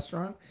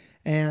restaurant.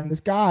 And this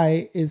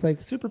guy is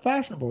like super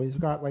fashionable. He's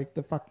got like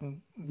the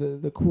fucking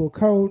the cool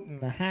coat and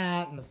the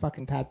hat and the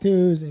fucking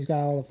tattoos, and he's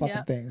got all the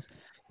fucking things,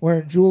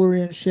 wearing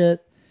jewelry and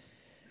shit.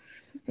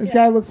 This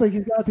guy looks like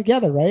he's got it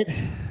together, right?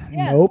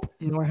 Yeah. Nope.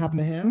 You know what happened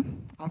to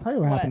him? I'll tell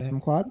you what happened to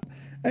him, Claude.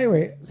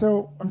 Anyway,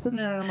 so I'm sitting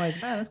there and I'm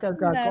like, man, this guy's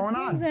got it going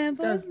on. This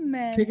guy's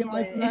kicking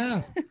life in the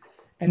ass.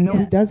 And no,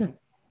 he doesn't.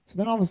 So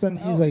then all of a sudden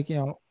he's like, you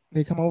know,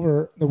 they come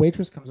over, the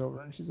waitress comes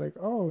over and she's like,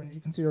 oh, and you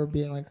can see her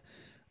being like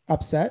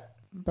upset.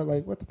 But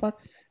like, what the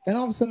fuck? Then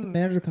all of a sudden the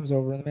manager comes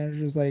over and the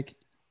manager's like,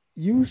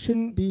 you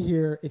shouldn't be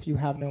here if you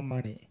have no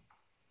money.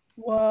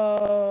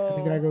 Whoa.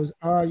 And the guy goes,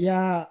 oh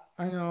yeah,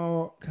 I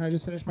know. Can I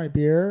just finish my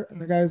beer? And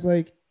the guy's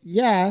like,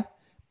 yeah,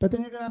 but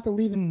then you're gonna have to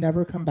leave and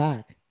never come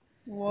back.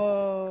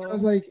 Whoa. I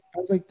was like,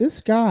 this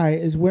guy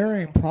is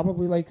wearing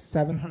probably like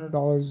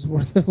 $700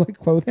 worth of like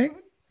clothing.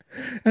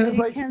 And it's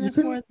like you couldn't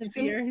afford the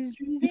beer he's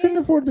drinking. You couldn't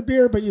afford the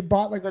beer, but you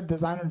bought like a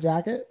designer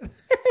jacket. And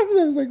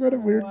I was like, what a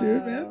weird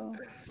dude, man.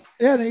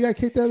 Yeah, then you got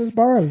kicked out of this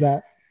bar of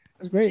that. It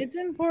was great. It's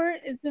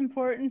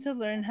important to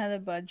learn how to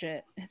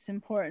budget. It's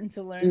important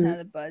to learn how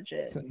to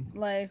budget. Listen,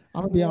 like,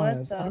 I'm gonna be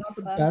honest. I'm not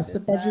the best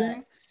at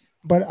budgeting,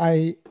 but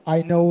I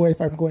know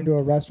if I'm going to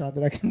a restaurant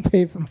that I can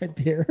pay for my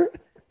beer.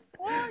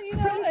 Well, you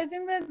know, I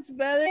think that's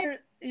better.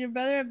 You're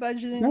better at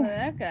budgeting than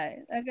that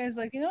guy. That guy's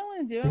like, you know what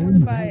I'm gonna do? I'm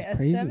gonna buy a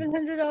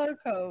 $700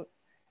 coat,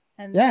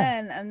 and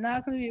then I'm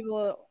not gonna be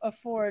able to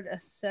afford a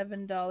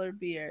 $7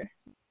 beer.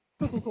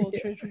 Cool.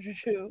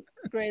 True.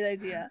 Great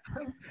idea.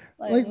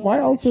 Like why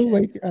also shit.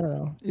 Like I don't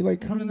know. You like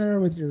come in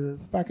there with your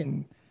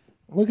fucking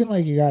looking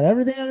like you got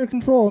everything under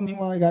control.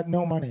 Meanwhile, I got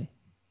no money.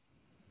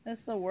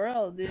 That's the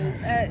world, dude.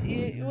 What do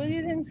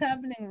you think's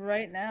happening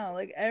right now?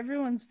 Like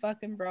everyone's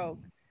fucking broke,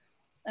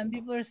 and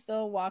people are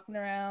still walking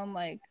around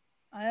like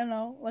I don't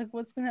know. Like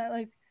what's gonna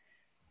like?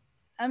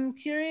 I'm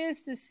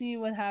curious to see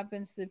what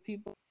happens to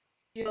people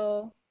who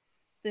feel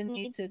the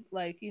need to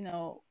like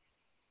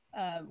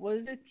what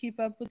is it?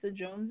 Keep up with the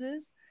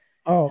Joneses.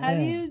 Oh, how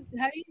do you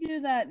do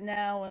that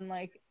now when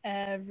like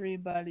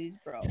everybody's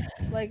broke?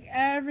 Like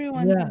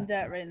everyone's in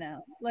debt right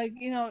now. Like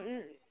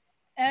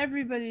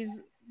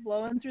everybody's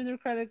blowing through their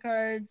credit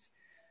cards,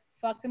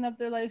 fucking up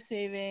their life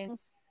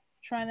savings,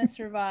 trying to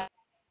survive.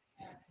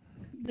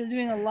 They're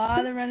doing a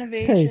lot of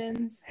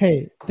renovations.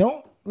 Hey,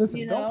 don't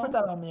listen. Don't put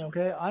that on me,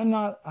 okay? I'm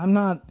not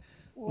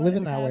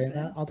living that way,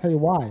 and I'll tell you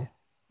why.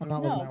 I'm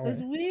not living that way. No,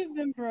 because we've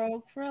been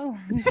broke for a long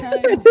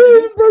time. We've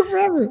been broke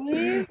forever.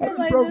 I've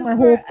been broke my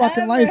whole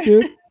fucking life,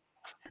 dude.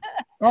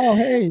 Oh,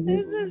 hey,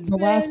 the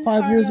last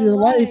 5 years of your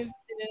life.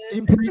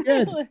 seem pretty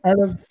good. Out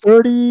of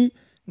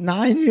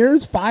 39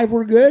 years, 5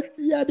 were good.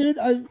 Yeah, dude.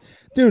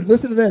 Dude,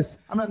 listen to this.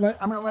 I'm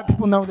gonna let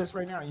people know this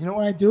right now. You know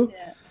what I do?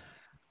 Yeah.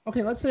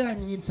 Okay, let's say I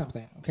need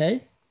something.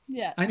 Okay.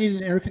 Yeah. I need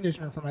an air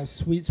conditioner for my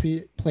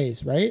sweet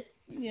place, right?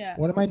 Yeah.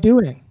 What am I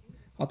doing?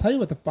 I'll tell you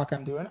what the fuck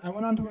I'm doing. I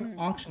went onto an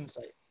auction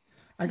site.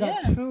 I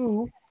got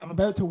 2. I'm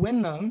about to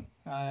win them.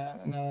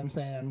 Now I'm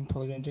saying I'm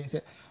probably going to jinx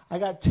it. I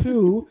got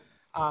 2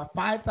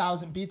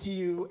 5,000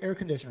 BTU air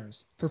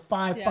conditioners for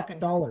fucking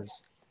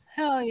dollars.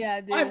 Hell yeah,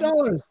 dude.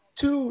 $5.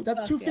 2.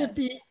 That's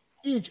 $2.50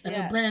 each, and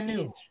they're brand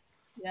new.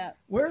 Yeah.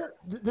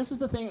 This is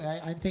the thing.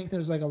 I think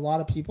there's like a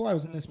lot of people. I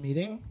was in this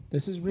meeting.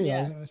 This is real.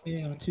 I was in this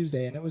meeting on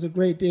Tuesday, and it was a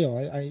great deal.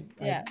 I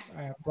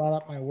brought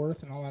up my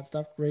worth and all that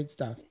stuff. Great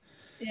stuff.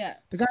 Yeah.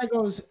 The guy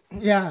goes,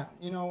 yeah,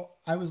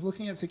 I was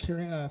looking at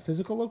securing a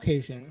physical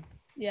location.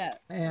 Yeah.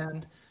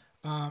 And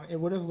it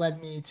would have led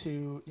me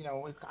to,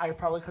 I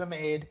probably could have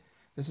made,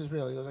 this is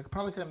real. He goes, I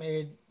probably could have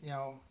made,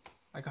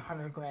 like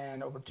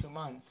 $100,000 over 2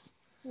 months.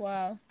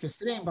 Wow. Just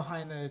sitting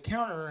behind the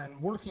counter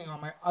and working on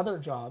my other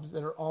jobs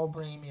that are all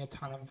bringing me a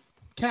ton of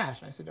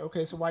cash. And I said,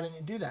 okay, so why didn't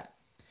you do that?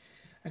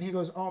 And he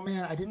goes, oh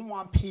man, I didn't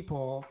want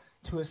people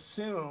to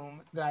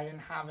assume that I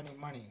didn't have any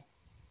money.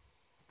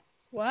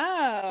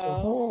 Wow. So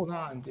hold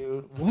on,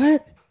 dude.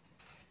 What?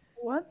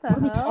 What the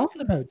hell? What are we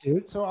talking about,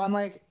 dude? So I'm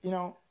like,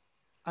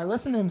 I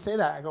listened to him say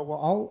that. I go,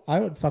 well, I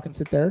would fucking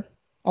sit there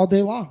all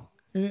day long.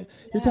 You're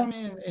telling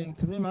me in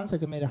 3 months I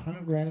could make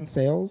 $100,000 in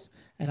sales,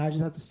 and I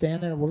just have to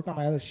stand there and work on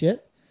my other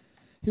shit?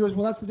 He goes,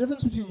 well, that's the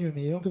difference between you and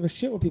me. You don't give a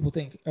shit what people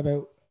think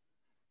about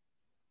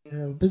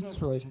your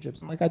business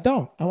relationships. I'm like, I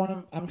don't.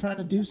 I'm trying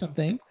to do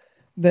something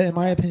that, in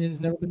my opinion,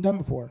 has never been done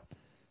before.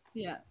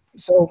 Yeah.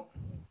 So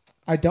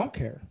I don't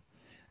care.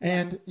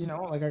 And,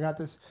 like I got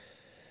this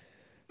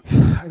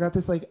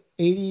like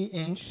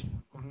 80-inch,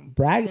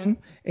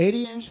 bragging,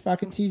 80-inch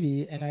fucking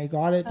TV, and I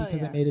got it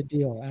because I made a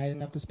deal and I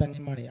didn't have to spend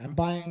any money. I'm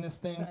buying this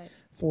thing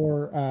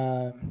for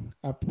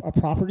a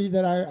property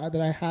that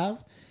I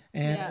have,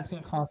 and it's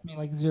gonna cost me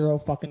like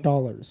 $0 fucking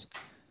dollars.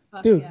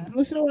 Dude,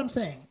 listen to what I'm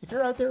saying. If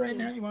you're out there right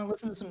now, you want to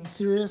listen to some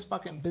serious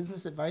fucking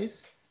business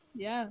advice.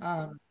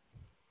 Yeah.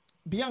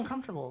 Be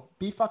uncomfortable.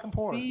 Be fucking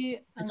poor.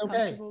 It's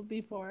uncomfortable. Okay.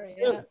 Be poor.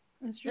 Yeah. Dude,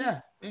 that's true. Yeah,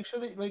 make sure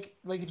that like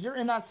if you're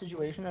in that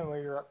situation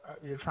where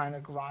you're trying to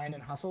grind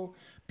and hustle,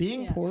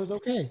 being poor is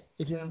okay.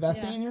 If you're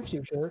investing in your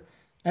future,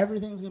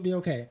 everything's gonna be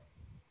okay.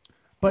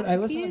 But I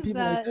listen to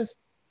people like this.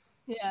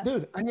 Yeah,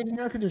 dude, I need an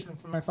air conditioner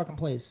for my fucking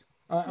place.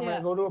 I'm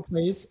gonna go to a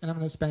place and I'm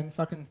gonna spend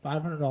fucking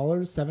 $500,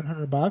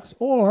 $700,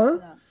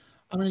 or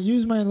I'm gonna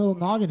use my little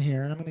noggin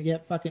here and I'm gonna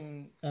get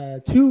fucking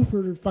 2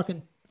 for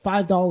fucking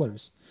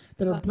 $5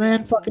 that are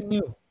brand fucking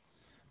new.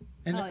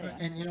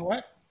 And you know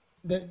what?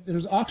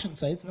 There's auction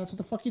sites, and that's what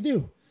the fuck you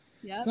do.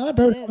 Yep, it's not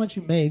about how much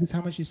you make; it's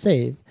how much you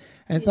save,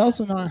 and it's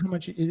also not how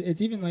much.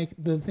 It's even like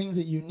the things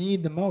that you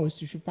need the most.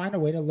 You should find a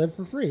way to live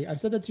for free. I've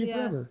said that to you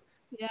forever.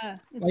 Yeah,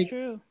 it's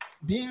true.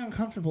 Being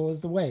uncomfortable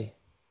is the way.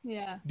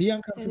 Yeah. Be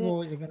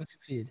uncomfortable, you're gonna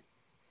succeed.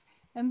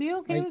 And be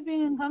okay with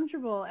being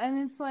uncomfortable. And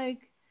it's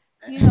like,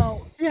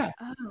 Oh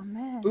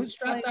man.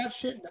 Bootstrap that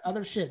shit into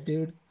other shit,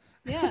 dude.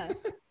 Yeah.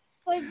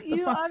 Like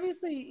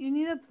obviously you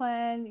need a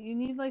plan, you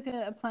need like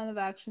a plan of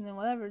action and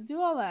whatever. Do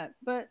all that,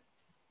 but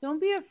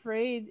don't be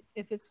afraid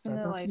if it's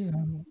gonna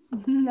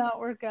not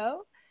work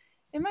out.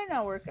 It might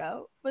not work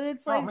out, but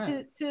it's like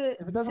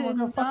to if it doesn't work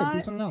out, fuck it,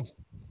 do something else.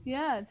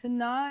 Yeah, to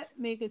not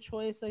make a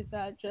choice like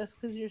that just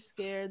because you're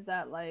scared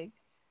that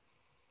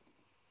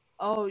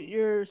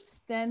your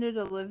standard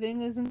of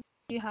living isn't gonna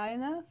be high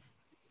enough.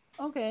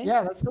 Okay.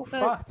 Yeah, that's so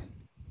fucked.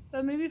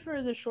 But maybe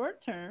for the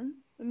short term.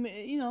 In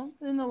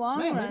the long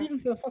run. Maybe even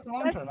for the fucking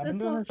long term. I've been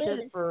doing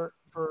this shit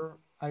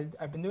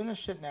I've been doing this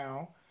shit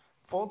now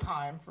full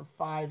time for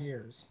 5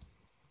 years.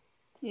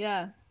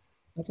 Yeah.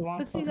 That's a long time.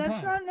 But see,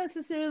 that's not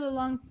necessarily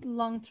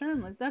long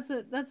term. Like that's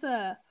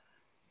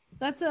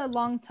a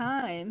long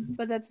time,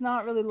 but that's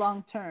not really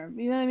long term.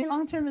 You know what I mean?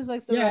 Long term is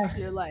like the rest of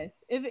your life.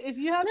 If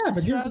you have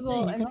to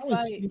struggle and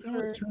fight, you can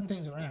always turn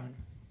things around.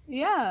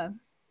 Yeah.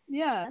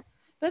 Yeah.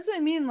 That's what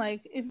I mean.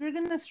 Like, if you're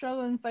going to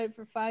struggle and fight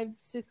for 5,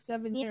 6,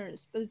 7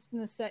 years, but it's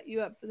going to set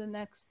you up for the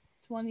next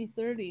 20,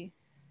 30,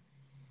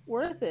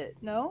 worth it.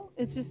 No?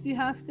 It's just you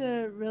have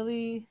to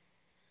really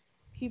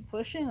keep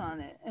pushing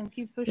on it and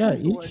keep pushing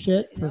eat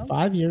shit for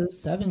 5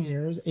 years, 7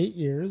 years, 8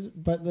 years.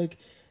 But,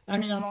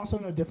 I'm also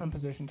in a different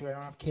position, too. I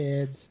don't have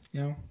kids,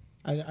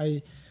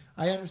 I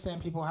understand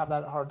people have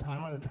that hard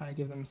time where they're trying to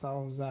give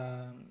themselves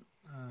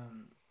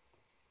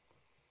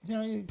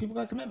people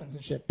got commitments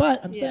and shit. But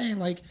I'm saying,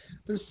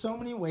 there's so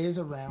many ways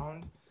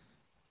around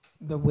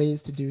the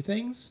ways to do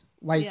things.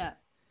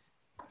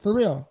 For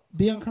real,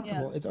 be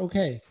uncomfortable. It's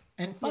okay.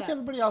 And fuck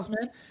everybody else,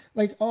 man.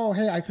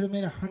 Hey, I could have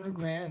made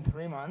 $100,000 in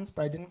 3 months,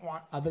 but I didn't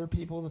want other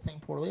people to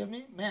think poorly of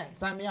me. Man,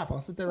 sign me up.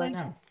 I'll sit there right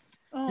now.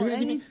 Oh,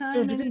 anytime,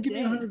 you're gonna give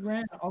me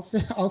 $100,000.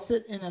 I'll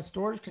sit in a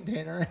storage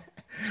container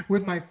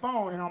with my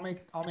phone, and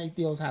I'll make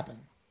deals happen.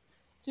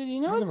 Dude,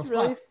 you know what's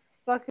really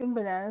fucking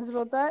bananas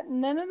about that?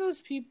 None of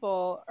those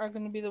people are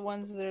going to be the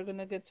ones that are going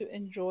to get to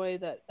enjoy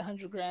that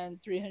 $100,000,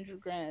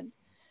 $300,000.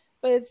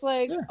 But it's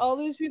like all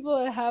these people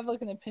that have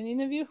like an opinion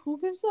of you, who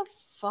gives a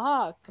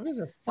fuck? Who gives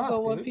a fuck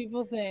about what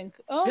people think?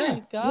 Oh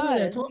my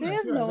god, they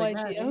have no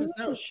idea. Who gives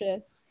a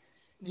shit?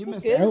 You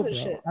missed out, a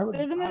shit?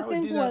 They're gonna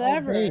think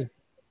whatever.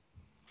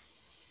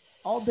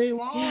 All day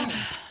long.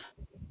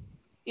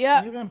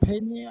 Yeah. You're gonna pay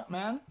me up,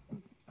 man.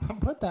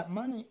 Put that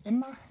money in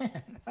my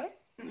hand, right?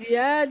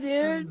 Yeah,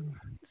 dude.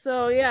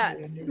 So yeah,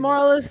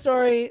 moral of the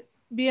story: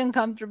 be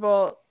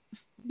uncomfortable,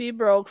 be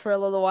broke for a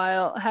little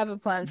while, have a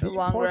plan for the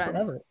long run.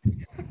 Forever.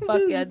 Fuck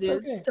dude, yeah,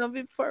 dude! Okay. Don't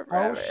be poor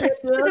forever. Oh shit,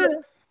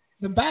 dude!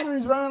 The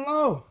battery's running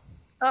low.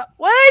 What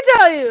did I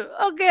tell you?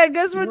 Okay, I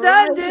guess we're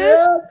done,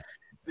 dude.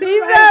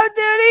 Peace out,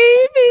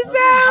 dude. Peace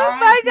out.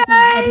 Bye,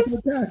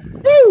 guys.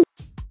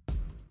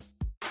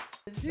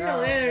 See you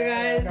later,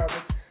 guys.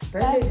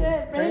 That's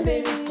it. Brain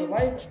babies.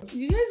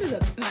 You guys are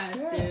the best,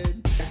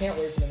 dude. I can't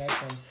wait for the next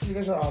one. You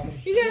guys are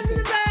awesome. You guys are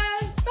the best.